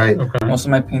now. Right. Okay. Most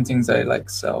of my paintings I like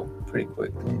sell pretty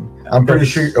quick. I'm pretty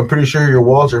sure your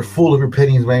walls are full of your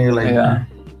paintings, man. You're like,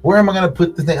 where am I gonna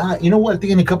put this thing? You know what? I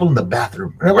think I need a couple in the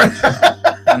bathroom.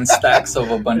 And stacks of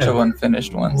a bunch of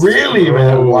unfinished ones. Really,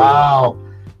 man? Wow.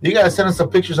 You guys send us some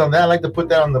pictures on that. I like to put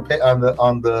that on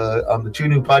the Chew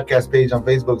New podcast page on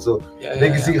Facebook, so they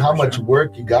can see how much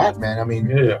work you got, man. I mean,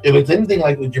 if it's anything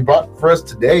like what you brought for us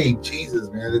today,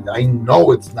 Jesus, man, I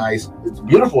know it's nice. It's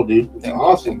beautiful, dude. It's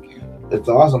awesome. Thank you. It's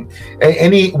awesome.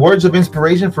 Any words of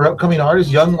inspiration for upcoming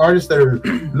artists, young artists that are,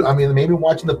 I mean, maybe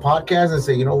watching the podcast and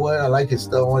say, you know what, I like his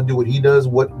stuff. I want to do what he does.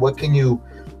 What can you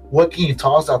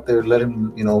toss out there? Let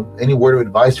him, you know, any word of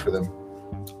advice for them?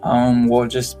 Well,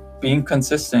 just being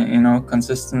consistent, you know,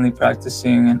 consistently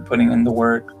practicing and putting in the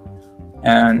work,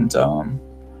 and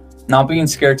not being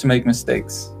scared to make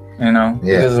mistakes, you know,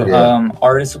 because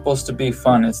art is supposed to be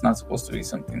fun. It's not supposed to be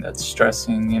something that's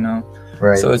stressing, you know.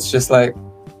 Right. So it's just like,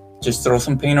 just throw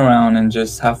some paint around and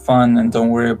just have fun, and don't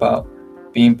worry about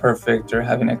being perfect or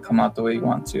having it come out the way you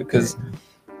want to. Because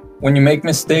when you make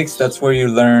mistakes, that's where you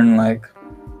learn like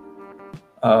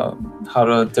how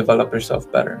to develop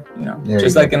yourself better, you know.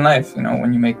 Just like in life, you know,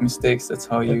 when you make mistakes, that's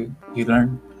how you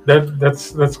learn.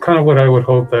 That's kind of what I would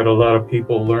hope that a lot of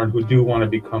people learn who do want to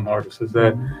become artists, is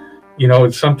that you know,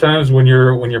 it's sometimes when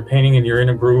you're painting and you're in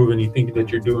a groove and you think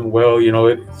that you're doing well, you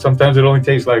know, sometimes it only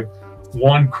takes like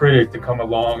one critic to come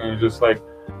along and just like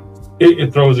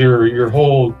it throws your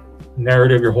whole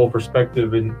narrative, your whole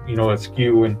perspective, and you know,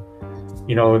 askew, and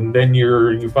you know, and then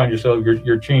you find yourself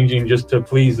you're changing just to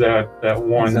please that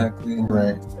one. Exactly.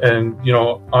 Right. And you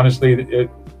know, honestly,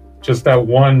 just that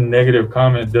one negative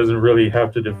comment doesn't really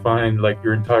have to define like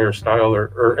your entire style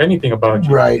or anything about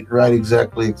you. Right.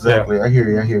 Exactly. Yeah. I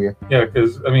hear you. Yeah,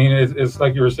 because I mean, it's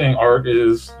like you were saying, art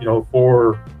is, you know,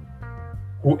 for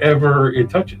whoever it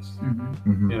touches.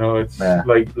 You know, it's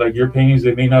like your paintings,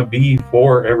 they may not be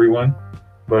for everyone,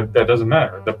 but that doesn't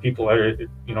matter. The people that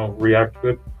you know react to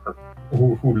it, or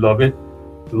who love it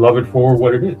for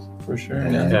what it is. For sure.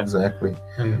 Yeah, exactly.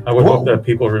 And I would hope that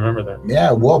people remember that.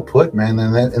 Yeah, well put, man.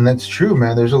 And that's true,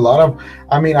 man. There's a lot of,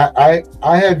 I mean, I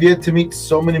have yet to meet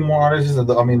so many more artists.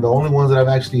 I mean, the only ones that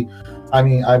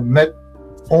I've met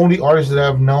only artists that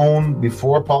I've known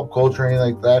before pop culture or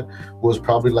anything like that was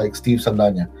probably like Steve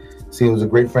Saldana. See, he was a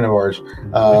great friend of ours.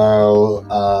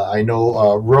 I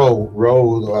know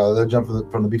Ro, that jump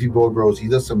from the Beefy Boy Bros. He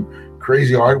does some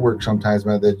crazy artwork sometimes,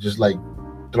 man, that just like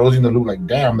throws you in the loop like,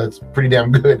 damn, that's pretty damn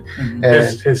good. And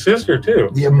his sister too.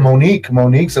 Yeah,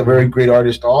 Monique's a very great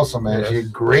artist also, man. Yes. She's a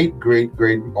great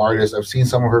artist. I've seen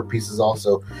some of her pieces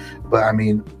also. But I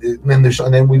mean, and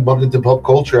then we bumped into pop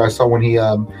culture. I saw when he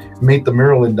made the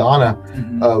mural in Donna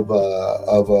of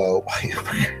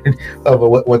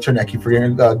what's her name? I keep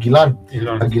forgetting,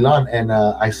 Gilan. And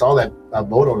I saw that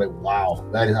photo, like, wow,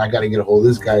 I got to get a hold of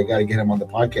this guy. I got to get him on the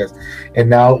podcast. And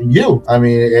now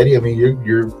Eddie,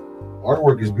 your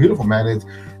artwork is beautiful, man.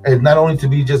 It's not only to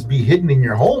be hidden in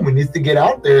your home, it needs to get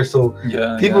out there so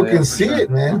people can see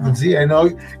it, man. Can see. I know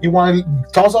you want to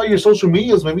toss out your social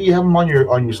medias. Maybe you have them on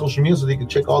your social media so they can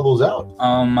check all those out.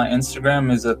 My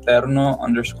Instagram is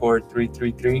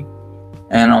eterno_333,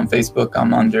 and on Facebook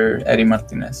I'm under Eddie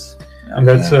Martinez. Yeah. And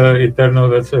that's Eterno.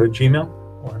 That's a Gmail.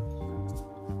 Or?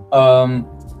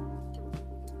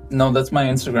 No, that's my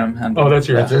Instagram handle. Oh, that's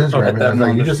your Instagram. Okay.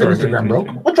 Like, you just said Instagram, bro.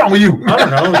 What's wrong with you? I don't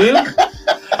know, dude.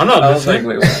 I'm not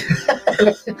listening.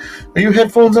 Are your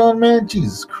headphones on, man?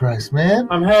 Jesus Christ, man.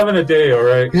 I'm having a day, all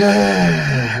right?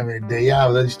 Yeah, having a day. Yeah,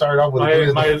 let's start off with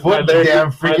the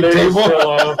damn freaking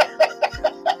table.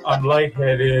 I'm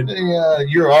lightheaded. Yeah,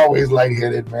 you're always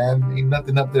lightheaded, man. Ain't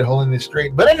nothing up there holding it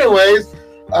straight. But anyways,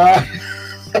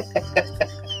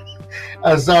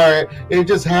 I'm sorry. It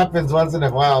just happens once in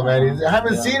a while, man. I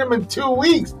haven't seen him in 2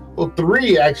 weeks. Well,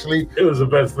 3 actually. It was the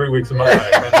best 3 weeks of my life.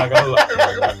 I'm not gonna lie.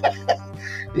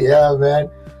 Yeah, man.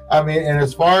 I mean, and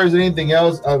as far as anything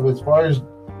else, I know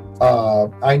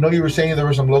you were saying there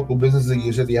were some local businesses that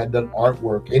you said you had done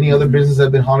artwork. Any other business that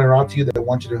have been hollering out to you that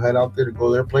want you to head out there to go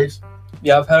to their place?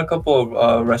 Yeah, I've had a couple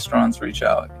of restaurants reach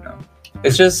out. You know,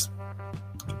 it's just,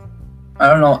 I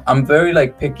don't know. I'm very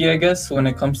like picky, I guess, when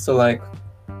it comes to like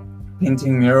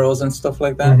painting murals and stuff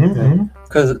like that.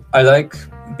 Because I like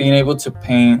being able to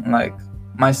paint like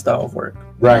my style of work.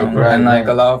 Right, right. And like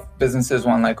right. a lot of businesses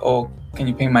want like, oh, can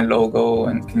you paint my logo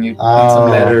and can you paint some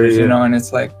letters, you know? And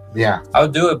it's like, yeah, I'll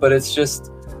do it, but it's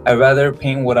just I'd rather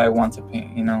paint what I want to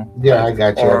paint, you know? Yeah, I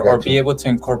got you. Or be able to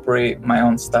incorporate my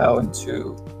own style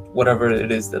into whatever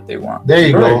it is that they want. There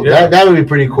you go. Yeah. That would be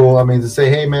pretty cool. I mean, to say,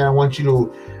 hey, man, I want you to,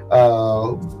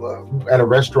 at a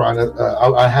restaurant,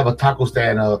 I have a taco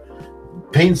stand,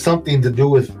 paint something to do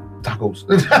with tacos.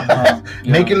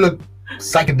 Make it look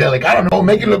psychedelic. I don't know.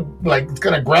 Make it look like it's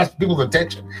going to grasp people's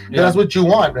attention. Yeah. That's what you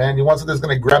want, man. You want something that's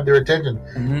going to grab their attention.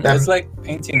 It's like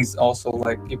paintings also.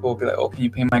 Like people will be like, oh, can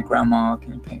you paint my grandma?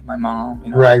 Can you paint my mom?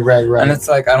 You know? Right, right, right. And it's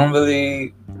like, I don't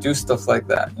really do stuff like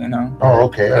that, you know? Oh,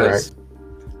 okay. All right.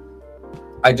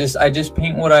 I just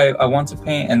paint what I want to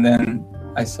paint, and then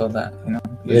I sell that, you know?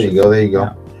 There you go. There you go.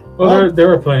 Yeah. Well,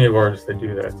 there are plenty of artists that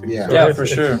do that too. Yeah, so yeah, for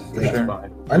sure.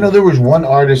 Fine. I know there was one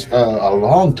artist a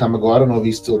long time ago. I don't know if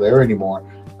he's still there anymore.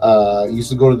 He used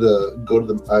to go to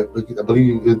the I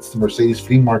believe it's the Mercedes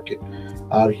flea market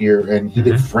out here, and he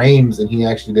did frames, and he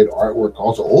actually did artwork.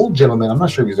 Also, old gentleman. I'm not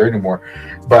sure if he's there anymore,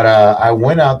 but I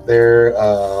went out there.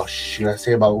 Should I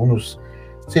say about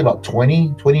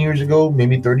 20 years ago,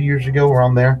 maybe 30 years ago,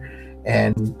 around there,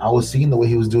 and I was seeing the way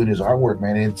he was doing his artwork,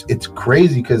 man. And it's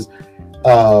crazy because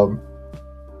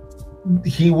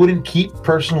he wouldn't keep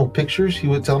personal pictures. He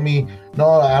would tell me, no,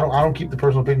 I don't keep the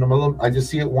personal picture. I just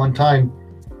see it one time,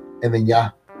 and then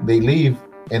they leave,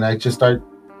 and I just start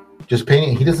just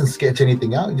painting. He doesn't sketch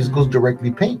anything out. He just goes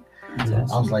directly paint. I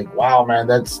was like, wow, man,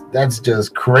 that's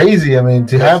just crazy. I mean,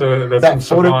 to have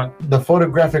the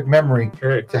photographic memory,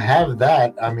 to have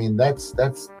that, I mean, that's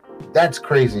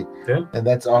crazy. Yeah. And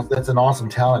that's an awesome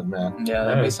talent, man. Yeah,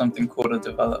 that'd be something cool to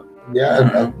develop.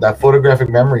 Yeah, that photographic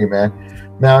memory, man.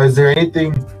 Now, is there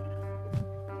anything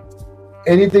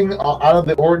out of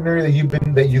the ordinary that you've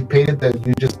painted that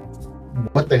you just,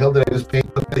 what the hell did I just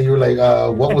paint? That you were like,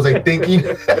 what was I thinking?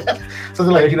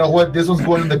 Something like, you know what, this one's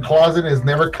going in the closet and it's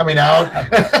never coming out.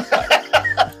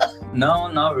 No,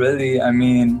 not really. I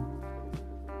mean,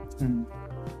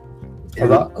 a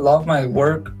lot of my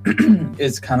work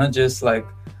is kind of just like,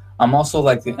 I'm also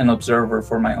like an observer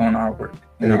for my own artwork.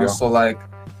 You know, so like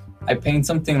I paint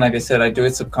something, like I said, I do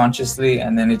it subconsciously,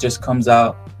 and then it just comes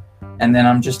out, and then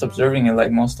I'm just observing it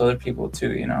like most other people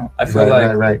too. You know, I feel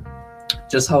like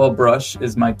just how a brush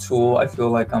is my tool. I feel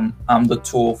like I'm the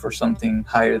tool for something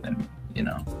higher than me. You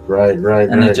know, right.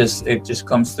 And it just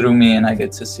comes through me, and I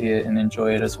get to see it and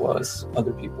enjoy it as well as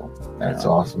other people. That's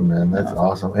awesome, man. That's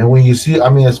awesome. And when you see, I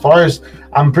mean, as far as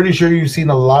I'm pretty sure you've seen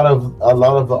a lot of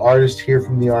the artists here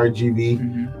from the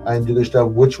RGV and do their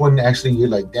stuff. Which one actually you're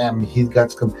like, damn, he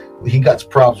got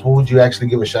props? Who would you actually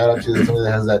give a shout out to? Somebody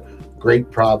that has that great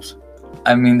props.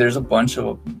 I mean, there's a bunch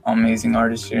of amazing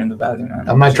artists here in the Valley, man.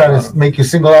 I'm not trying to make you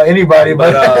single out anybody,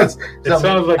 but it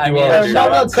sounds like you are.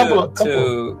 Shout out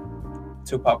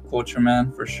to Pop Culture, man,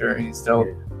 for sure. He's dope.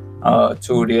 To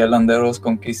Uriel Landeros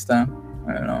Conquista,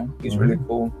 I don't know, he's really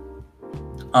cool.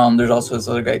 There's also this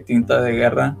other guy, Tinta de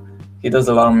Guerra. He does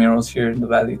a lot of murals here in the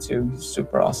Valley too. He's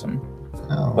super awesome.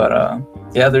 But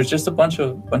yeah, there's just a bunch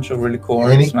of really cool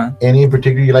artists, man. Any in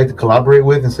particular you like to collaborate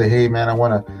with and say, hey, man, I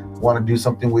want to do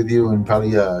something with you and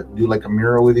probably do like a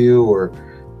mural with you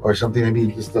or something,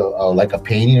 maybe just like a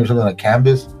painting or something, like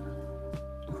canvas.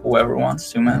 Whoever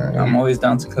wants to, man. I'm always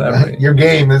down to collaborate. Your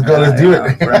game. Let's go. Let's do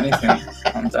it. For anything,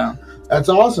 I'm down. That's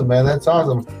awesome, man. That's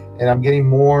awesome. And I'm getting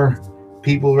more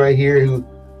people right here who.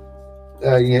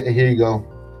 Here you go.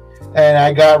 And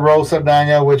I got Ro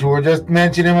Saldana, which we were just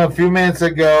mentioning him a few minutes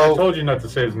ago. I told you not to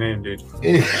say his name, dude.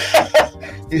 You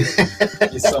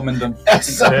summoned him.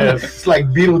 It's like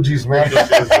Beetlejuice, man.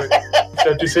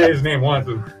 Said you say his name once.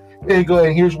 There you go.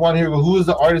 And here's one here. Who is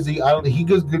the artist that you idolize? He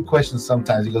gives good questions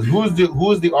sometimes. He goes, who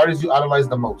is the artist you idolize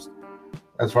the most?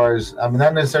 As far as, I mean,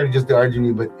 not necessarily just the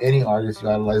RGB, but any artist you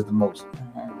idolize the most.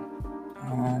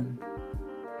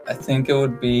 I think it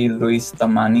would be Luis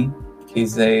Tamani.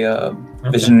 He's a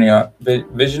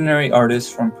visionary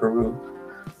artist from Peru.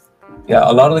 Yeah,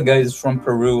 a lot of the guys from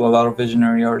Peru, a lot of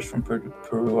visionary artists from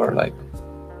Peru are like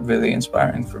really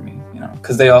inspiring for me, you know,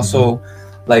 because they also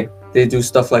like, they do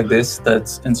stuff like this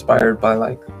that's inspired by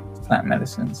like plant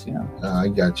medicines, you know. I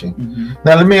got you.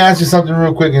 Now let me ask you something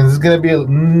real quick, and this is going to be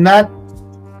not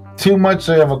too much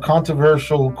of a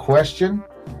controversial question,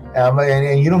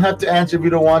 and you don't have to answer if you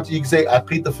don't want to. You can say, I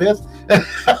plead the fifth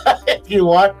if you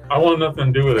want. I want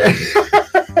nothing to do with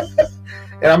it.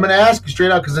 And I'm going to ask you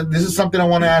straight out, because this is something I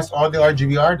want to ask all the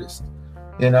RGB artists,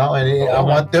 and I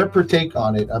want their partake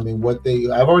on it. I mean,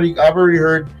 I've already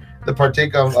heard the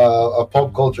partake of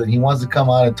pop culture, and he wants to come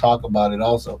on and talk about it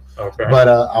also. Okay. But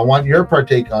I want your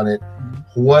partake on it.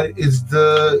 What is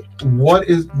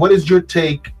your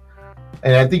take?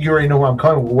 And I think you already know where I'm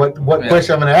coming. What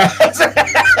question I'm going to ask?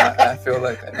 I feel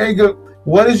like there you go.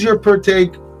 What is your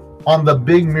partake on the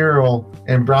big mural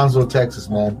in Brownsville, Texas,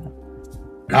 man?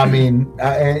 I mean,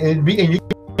 and you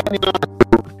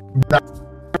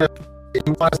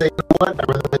want to say what? I'd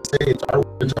rather say it's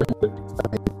artwork. I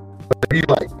mean, what do you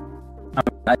like?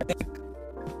 I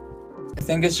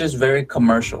think it's just very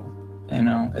commercial.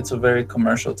 It's a very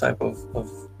commercial type of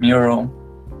mural,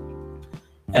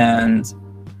 and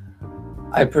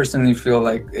I personally feel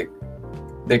like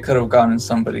they could have gotten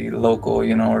somebody local,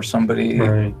 or somebody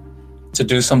to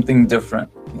do something different,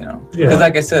 because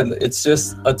like I said, it's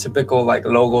just a typical like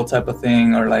logo type of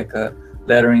thing or like a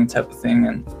lettering type of thing,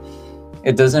 and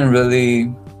it doesn't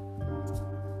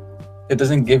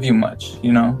give you much,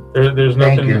 There's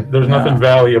nothing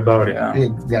value about it.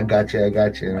 Yeah, I got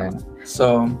you, man.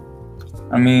 So,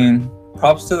 I mean,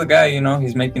 props to the guy,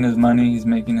 he's making his money, he's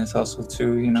making his hustle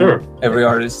too, Sure. Every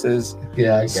artist is.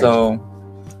 Yeah,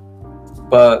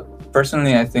 but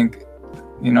personally, I think,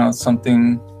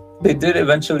 something they did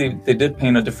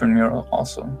paint a different mural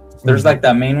also. There's like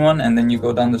that main one, and then you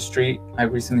go down the street. I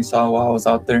recently saw while I was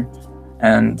out there,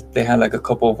 and they had like a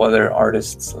couple of other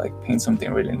artists like paint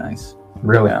something really nice.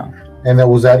 Really? Yeah. And that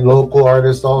was that local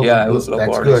artist also? Yeah, it was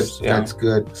local artists. Good. Yeah. That's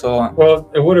good. So, well,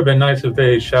 it would have been nice if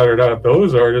they shouted out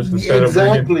those artists instead of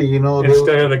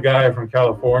the guy from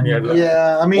California.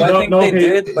 Yeah, I mean, I think they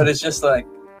did, but it's just like,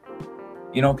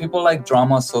 people like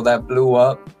drama, so that blew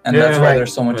up, and that's why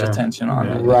there's so much attention on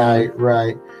it. Right.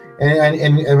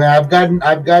 And I've gotten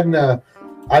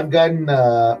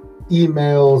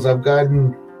emails. I've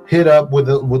gotten hit up with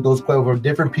those from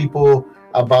different people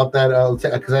about that,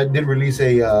 because I did release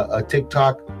a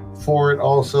TikTok for it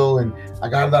also, and I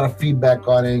got a lot of feedback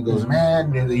on it. It goes,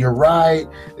 man, you're right.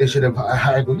 They should have.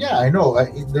 I go, yeah, I know.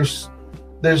 It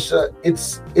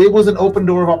was an open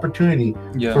door of opportunity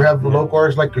for have local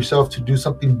artists like yourself to do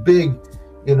something big,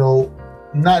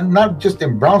 not just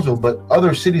in Brownsville, but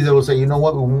other cities that will say, you know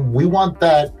what, we want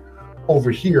that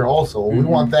over here also. We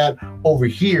want that over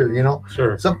here,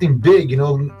 Sure. Something big,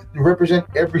 represent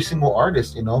every single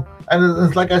artist, and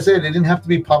it's like I said, it didn't have to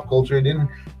be pop culture. It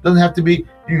doesn't have to be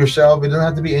yourself. It doesn't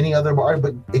have to be any other art,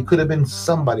 but it could have been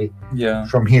somebody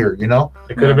from here, It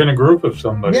could have been a group of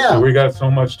somebody. Yeah. We got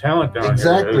so much talent down here.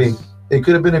 Exactly. It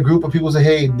could have been a group of people say,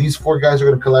 hey, these 4 guys are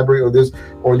going to collaborate,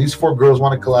 or these 4 girls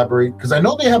want to collaborate. Because I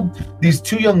know they have these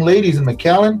 2 young ladies in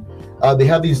McAllen. They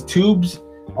have these tubes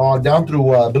down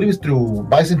through, I believe it's through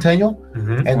Bicentennial,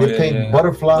 and they paint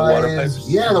butterflies.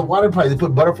 The water pipes. They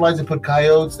put butterflies, they put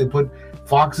coyotes, they put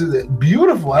foxes.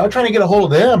 Beautiful. I was trying to get a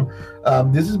hold of them.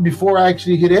 This is before I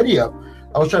actually hit Eddie up.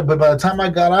 But by the time I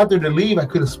got out there to leave, I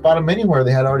couldn't spot them anywhere.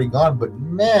 They had already gone. But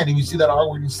man, if you see that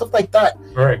artwork and stuff like that,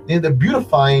 right? And they're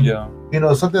beautifying. Yeah.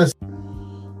 Something that's.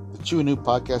 The Chewy New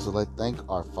Podcast would like to thank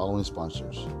our following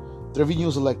sponsors: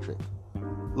 Trevino's Electric.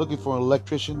 Looking for an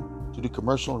electrician to do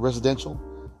commercial and residential?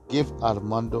 Give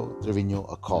Armando Trevino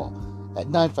a call at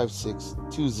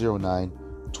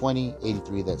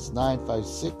 956-209-2083. That's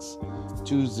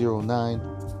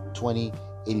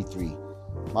 956-209-2083.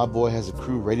 My boy has a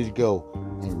crew ready to go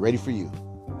and ready for you.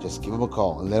 Just give him a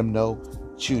call and let him know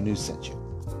Chew News sent you.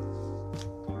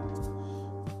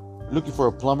 Looking for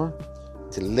a plumber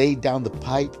to lay down the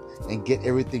pipe and get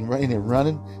everything running and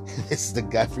running? This is the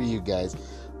guy for you guys.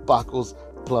 Paco's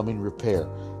Plumbing Repair.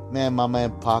 Man, my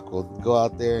man Pac will go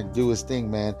out there and do his thing,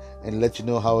 man, and let you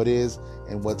know how it is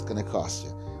and what's going to cost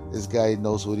you. This guy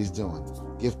knows what he's doing.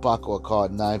 Give Paco a call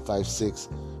at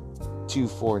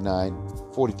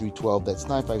 956-249-4312. That's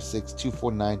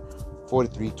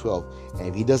 956-249-4312. And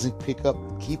if he doesn't pick up,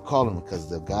 keep calling him, because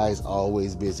the guy's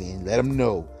always busy. And let him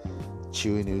know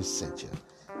Chewy News sent you.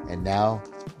 And now,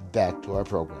 back to our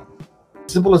program.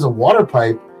 Simple as a water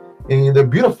pipe. And they're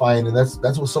beautifying, and that's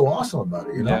what's so awesome about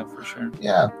it, Yeah, for sure.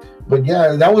 Yeah, but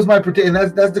that was my and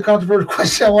that's the controversial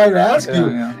question I wanted to ask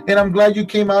you. Yeah. And I'm glad you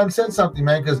came out and said something,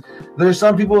 man, because there's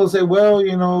some people who say, well,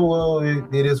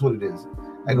 it is what it is.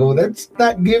 I go, that's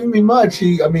not giving me much.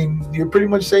 You're pretty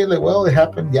much saying like, well, it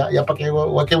happened. Yeah, okay. Well,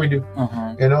 what can we do?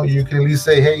 You can at least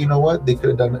say, hey, you know what? They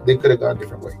could have gone a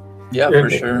different way. Yeah,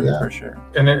 for sure.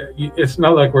 And it's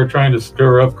not like we're trying to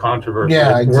stir up controversy.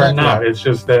 Yeah, exactly. We're not. It's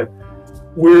just that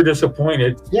we're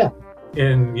disappointed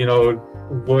in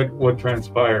what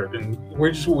transpired, and we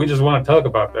just want to talk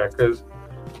about that, because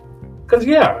Because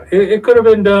it could have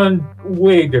been done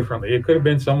way differently. It could have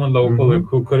been someone local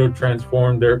who could have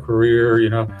transformed their career.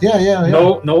 Yeah.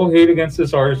 No hate against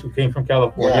this artist who came from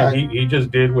California. He just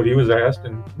did what he was asked,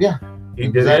 and he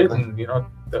did it. And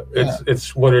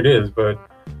it's what it is. But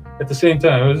at the same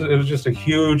time, it was just a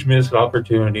huge missed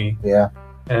opportunity. Yeah.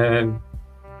 And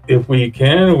if we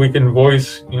can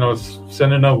voice,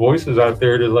 send enough voices out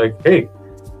there to like, hey,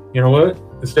 you know what?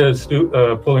 Instead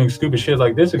of pulling stupid shit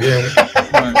like this again.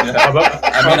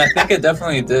 I think it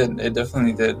definitely did.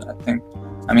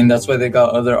 I mean, that's why they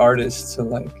got other artists to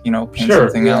paint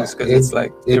something else, because it's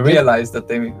like they realized that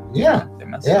they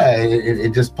messed up.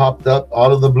 It just popped up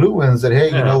out of the blue and said, hey,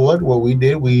 you know what we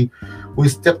did, we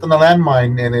stepped on the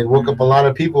landmine, and it woke up a lot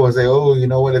of people and say, oh, you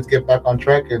know what, let's get back on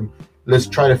track and let's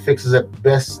try to fix this at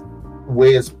best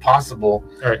way as possible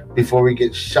before we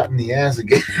get shot in the ass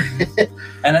again.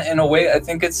 And in a way, I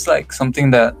think it's like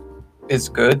something that is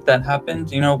good that happened,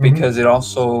 because it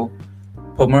also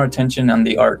put more attention on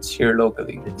the arts here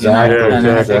locally.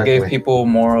 Exactly. It gave people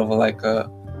more of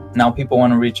now people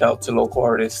want to reach out to local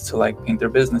artists to like paint their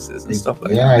businesses and stuff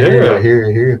like that. I hear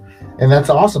you. And that's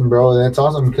awesome, bro. That's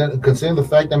awesome. Considering the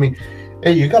fact, I mean,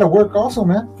 hey, you got to work also,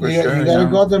 man. You got to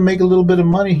go out there and make a little bit of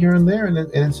money here and there, and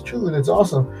it's true, and it's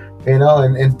awesome,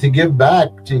 and to give back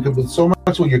with so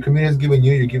much what your community has given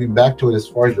you, you're giving back to it as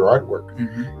far as your artwork,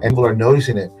 and people are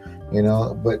noticing it,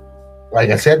 But like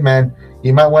I said, man,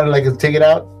 you might want to take it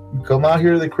out, come out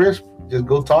here to the Crisp, just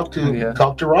go talk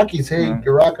to Rockies. Hey,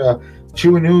 Rock,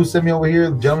 Chew and Who sent me over here,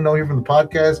 the gentleman over here from the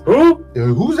podcast.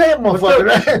 Who's that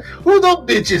motherfucker? Who those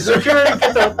bitches?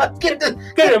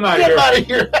 Get him out of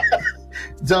here.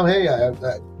 Tell him, hey,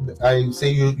 I say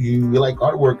you like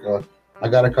artwork. I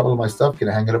got a couple of my stuff. Can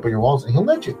I hang it up on your walls? And he'll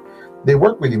let you. They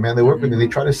work with you, man. They work with you. They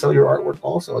try to sell your artwork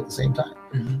also at the same time.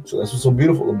 So that's what's so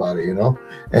beautiful about it,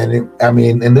 And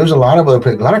and there's a lot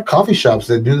of coffee shops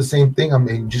that do the same thing. I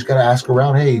mean, you just gotta ask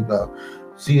around. Hey,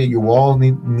 see your wall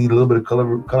need a little bit of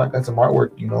color. I got some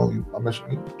artwork. I'm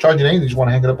not charging anything. Just want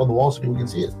to hang it up on the wall so people can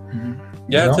see it.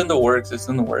 Yeah, it's in the works.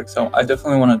 So I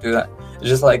definitely want to do that. It's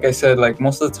just like I said, like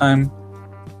most of the time,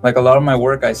 like a lot of my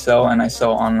work I sell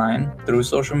online through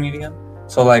social media.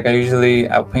 So like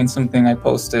I'll paint something, I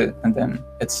post it, and then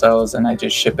it sells, and I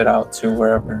just ship it out to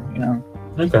wherever,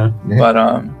 Okay. But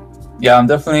I'm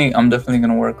definitely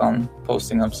gonna work on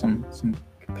posting up some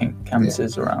paint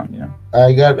canvases around.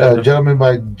 I got a gentleman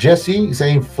by Jesse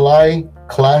saying Fly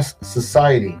Class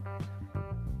Society.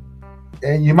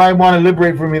 And you might want to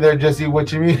liberate for me there, Jesse,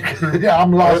 what you mean.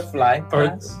 I'm lost. Or Fly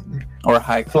Class? Or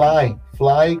High Fly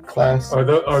Class. Are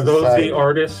those the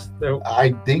artists?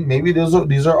 I think maybe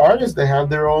these are artists. They have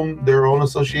their own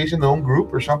association, their own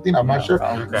group or something. I'm not sure.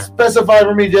 Okay. Specify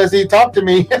for me, Jesse. Talk to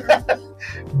me.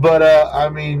 But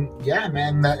man,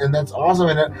 and that's awesome.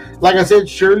 And like I said,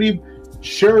 surely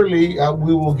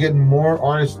we will get more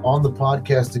artists on the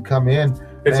podcast to come in.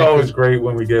 It's always great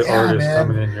when we get artists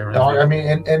coming in here. Right? I mean,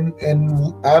 and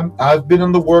I've been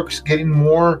in the works getting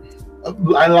more.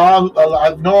 I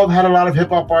know I've had a lot of hip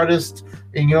hop artists,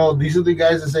 and these are the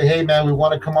guys that say, "Hey, man, we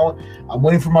want to come out." I'm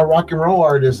waiting for my rock and roll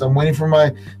artists. I'm waiting for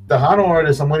my Tejano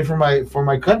artists. I'm waiting for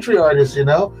my country artists.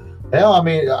 Hell, I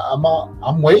mean,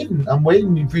 I'm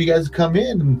waiting for you guys to come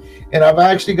in, and I've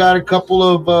actually got a couple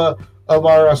of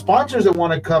our sponsors that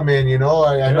want to come in. I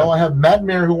know I have Matt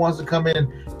Mayer who wants to come in and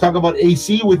talk about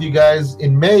AC with you guys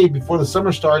in May before the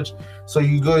summer starts, so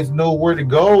you guys know where to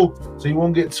go, so you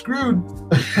won't get screwed.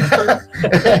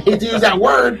 I hate to use that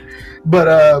word,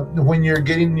 but when you're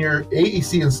getting your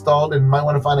AC installed, and might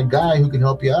want to find a guy who can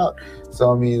help you out.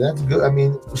 So I mean, that's good. I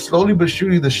mean, slowly but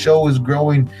surely, the show is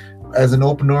growing as an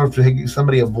open door to give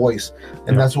somebody a voice,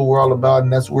 and that's what we're all about,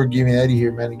 and that's what we're giving Eddie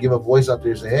here, man, to give a voice out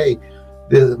there. Say, hey,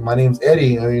 my name's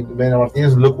Eddie. I mean, man,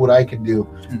 Martinez, look what I can do.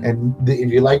 And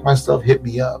if you like my stuff, hit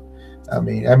me up. I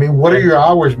mean, what are your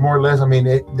hours, more or less? I mean,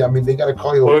 they got to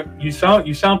call you. Well, you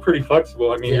sound pretty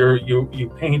flexible. I mean,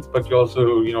 you paint, but you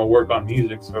also work on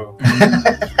music. So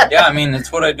yeah, I mean,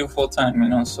 it's what I do full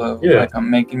time. So like I'm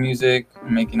making music,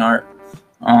 I'm making art,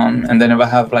 and then if I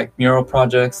have like mural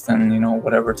projects, then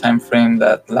whatever time frame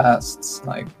that lasts,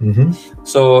 like.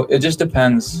 So it just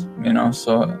depends,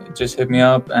 So just hit me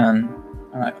up and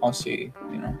I'll see,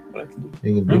 what I can do.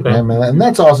 You can do, man. And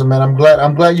that's awesome, man. I'm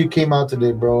glad you came out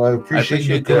today, bro. I appreciate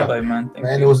you coming. Man.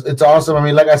 Thank you. It's awesome. I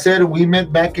mean, like I said, we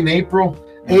met back in April,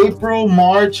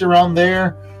 March, around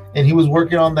there, and he was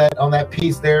working on that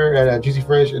piece there at Juicy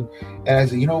Fresh, and I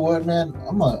said, you know what, man,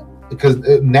 because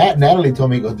Natalie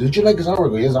told me, did you like his artwork? I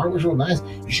go, yeah, his artwork's real nice.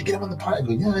 You should get him on the pod. I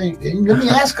go, yeah, let me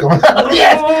ask him.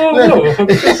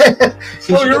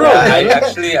 You're right.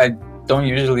 I don't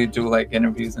usually do like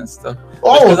interviews and stuff.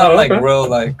 Because I'm like real,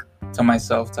 like to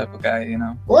myself type of guy, you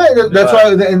know. Well, that's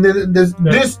why, and then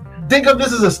this. Think of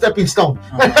this as a stepping stone.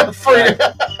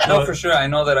 No, for sure. I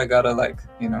know that I gotta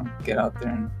get out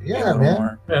there and be a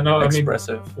little more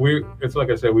expressive. It's like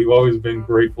I said, we've always been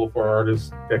grateful for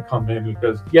artists that come in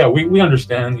because we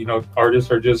understand, artists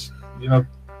are just,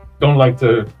 don't like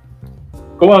to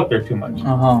go out there too much.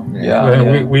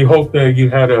 We hope that you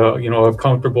had a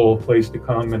comfortable place to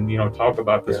come and talk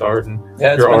about this art and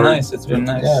it's been nice. It's been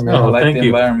nice. Yeah, man. I like the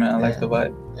environment. I like the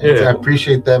vibe. Yeah, I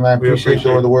appreciate that, man. I appreciate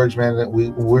all the words, man. That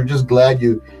we're just glad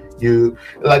you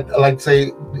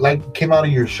came out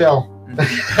of your shell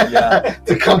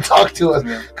to come talk to us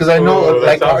because I know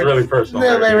that sounds really personal.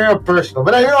 Yeah, real personal,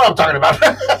 but I know what I'm talking about.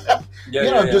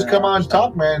 Just come on and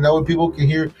talk, man. That way people can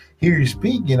hear you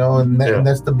speak, and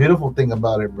that's the beautiful thing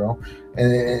about it, bro.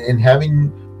 And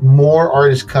having more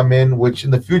artists come in, which in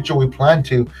the future we plan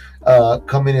to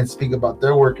come in and speak about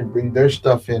their work and bring their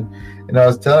stuff in. And I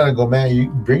was telling her, I go, man, you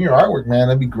bring your artwork, man.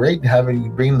 That'd be great having you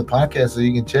bring the podcast so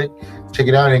you can check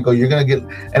it out and go. You're gonna get,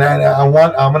 and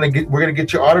we're gonna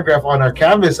get your autograph on our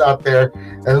canvas out there.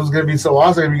 And it was gonna be so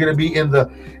awesome. You're gonna be in the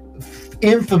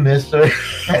infamous. I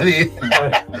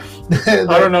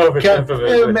don't know if it's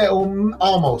infamous.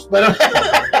 Almost, but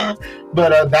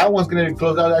that one's gonna be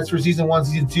closed out. That's for season 1,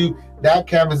 season 2. That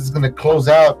canvas is gonna close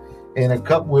out in a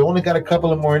couple. We only got a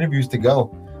couple of more interviews to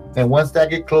go, and once that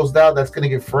get closed out, that's gonna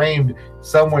get framed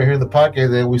somewhere here in the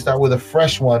podcast. And we start with a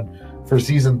fresh one for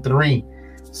season 3.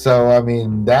 So I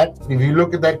mean, that if you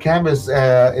look at that canvas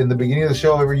in the beginning of the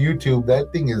show over YouTube,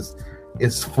 that thing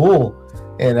is full.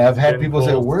 And I've had people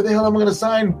say, where the hell am I going to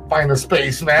sign? Find a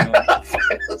space, man.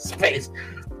 Find a space.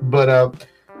 But,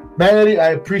 man, Eddie,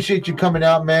 I appreciate you coming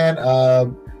out, man.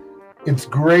 It's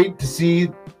great to see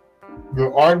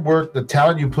your artwork, the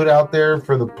talent you put out there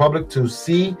for the public to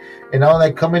see, and all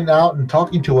that coming out and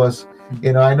talking to us.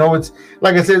 I know it's,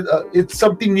 like I said, it's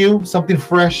something new, something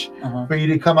fresh for you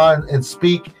to come out and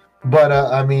speak. But,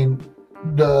 I mean,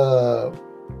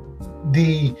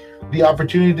 the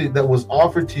opportunity that was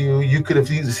offered to you, you could have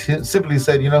simply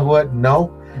said, you know what,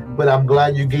 no. But I'm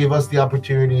glad you gave us the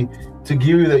opportunity to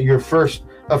give you your first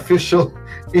official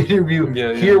interview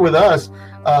here with us.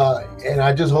 And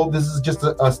I just hope this is just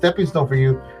a stepping stone for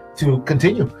you to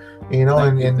continue,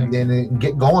 and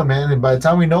get going, man. And by the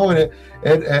time we know it,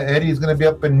 Eddie's going to be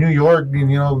up in New York,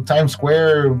 Times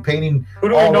Square, painting. Who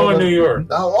do we know in New York?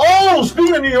 Oh,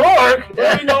 speaking of New York. Who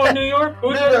do we know in New York?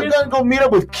 I'm going to go meet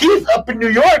up with Keith up in New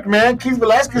York, man. Keith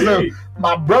Velasquez,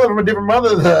 my brother from a different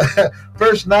mother, the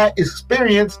First Night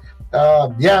Experience.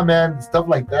 Man, stuff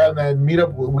like that, man. Meet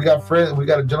up. We got friends. We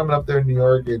got a gentleman up there in New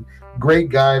York, and great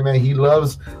guy, man. He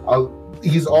loves,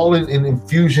 he's all in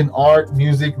infusion art,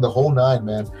 music, the whole nine,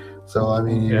 man. So, I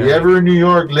mean, if you're ever in New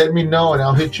York, let me know, and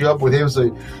I'll hit you up with him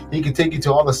so he can take you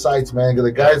to all the sites, man. Because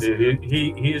the guys...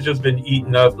 He's just been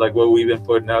eating up, like, what we've been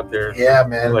putting out there. Yeah,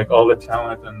 man. Like, all the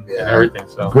talent and everything.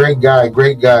 So Great guy.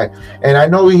 And I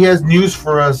know he has news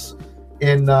for us,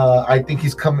 and I think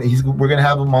he's coming. We're going to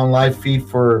have him on live feed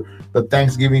for the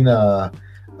Thanksgiving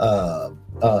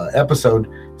episode.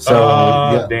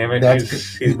 So damn it,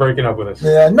 he's breaking up with us.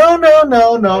 Yeah, no, nothing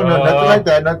like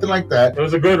that. It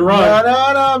was a good run. No,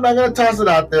 I'm not gonna toss it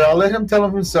out there. I'll let him tell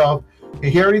him himself.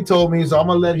 He already told me, so I'm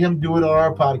gonna let him do it on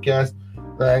our podcast,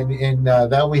 and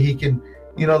that way he can,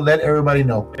 let everybody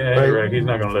know. Yeah, right? You're right. He's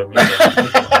not gonna let me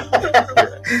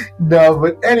know. No,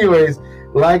 but anyways.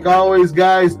 Like always,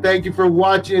 guys, thank you for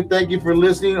watching. Thank you for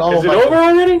listening. Is it over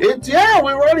already?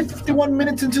 We're already 51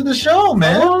 minutes into the show,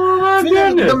 man. Oh, my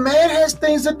goodness. The man has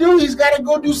things to do. He's got to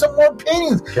go do some more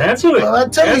paintings. Cancel it. I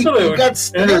tell you, he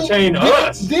got entertain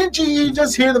us. Didn't you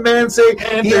just hear the man say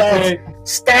he has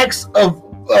stacks of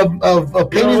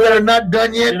paintings that are not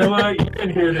done yet? You know what? You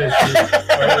didn't hear this.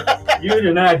 Right? You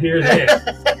did not hear this.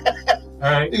 All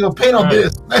right. You're going to paint on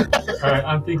this. All right.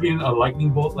 I'm thinking a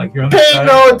lightning bolt like you're on the Pay side.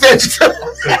 no attention.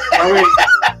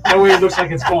 That way it looks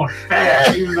like it's going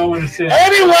fast, even though when it's in.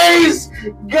 Anyways,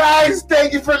 guys,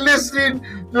 thank you for listening.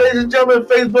 Ladies and gentlemen,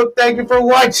 Facebook, thank you for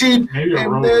watching. Maybe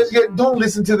don't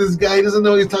listen to this guy. He doesn't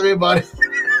know what he's talking about.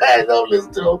 Don't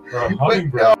listen to him.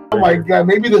 Oh my God,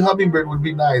 maybe the hummingbird would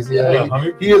be nice. Yeah,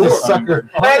 he is a sucker.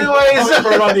 Anyways,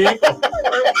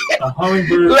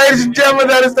 ladies and gentlemen,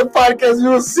 that is the podcast. We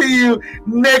will see you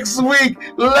next week.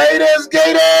 Laters,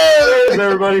 Gators!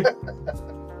 Everybody.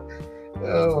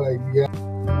 Oh my God.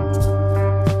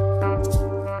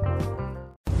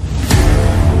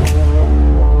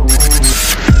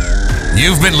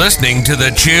 You've been listening to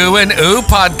the Chew and Ooh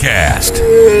podcast.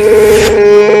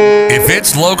 If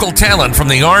it's local talent from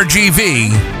the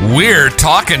RGV, we're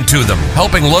talking to them,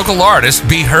 helping local artists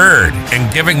be heard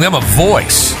and giving them a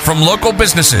voice. From local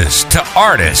businesses to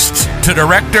artists to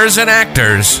directors and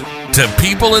actors to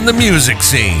people in the music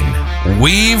scene,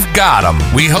 we've got them.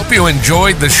 We hope you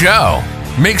enjoyed the show.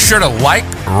 Make sure to like,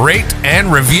 rate, and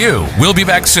review. We'll be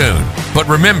back soon. But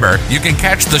remember, you can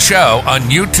catch the show on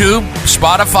YouTube,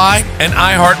 Spotify, and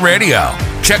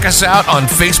iHeartRadio. Check us out on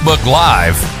Facebook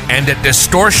Live and at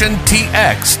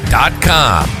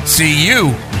distortiontx.com. See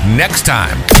you next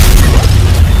time.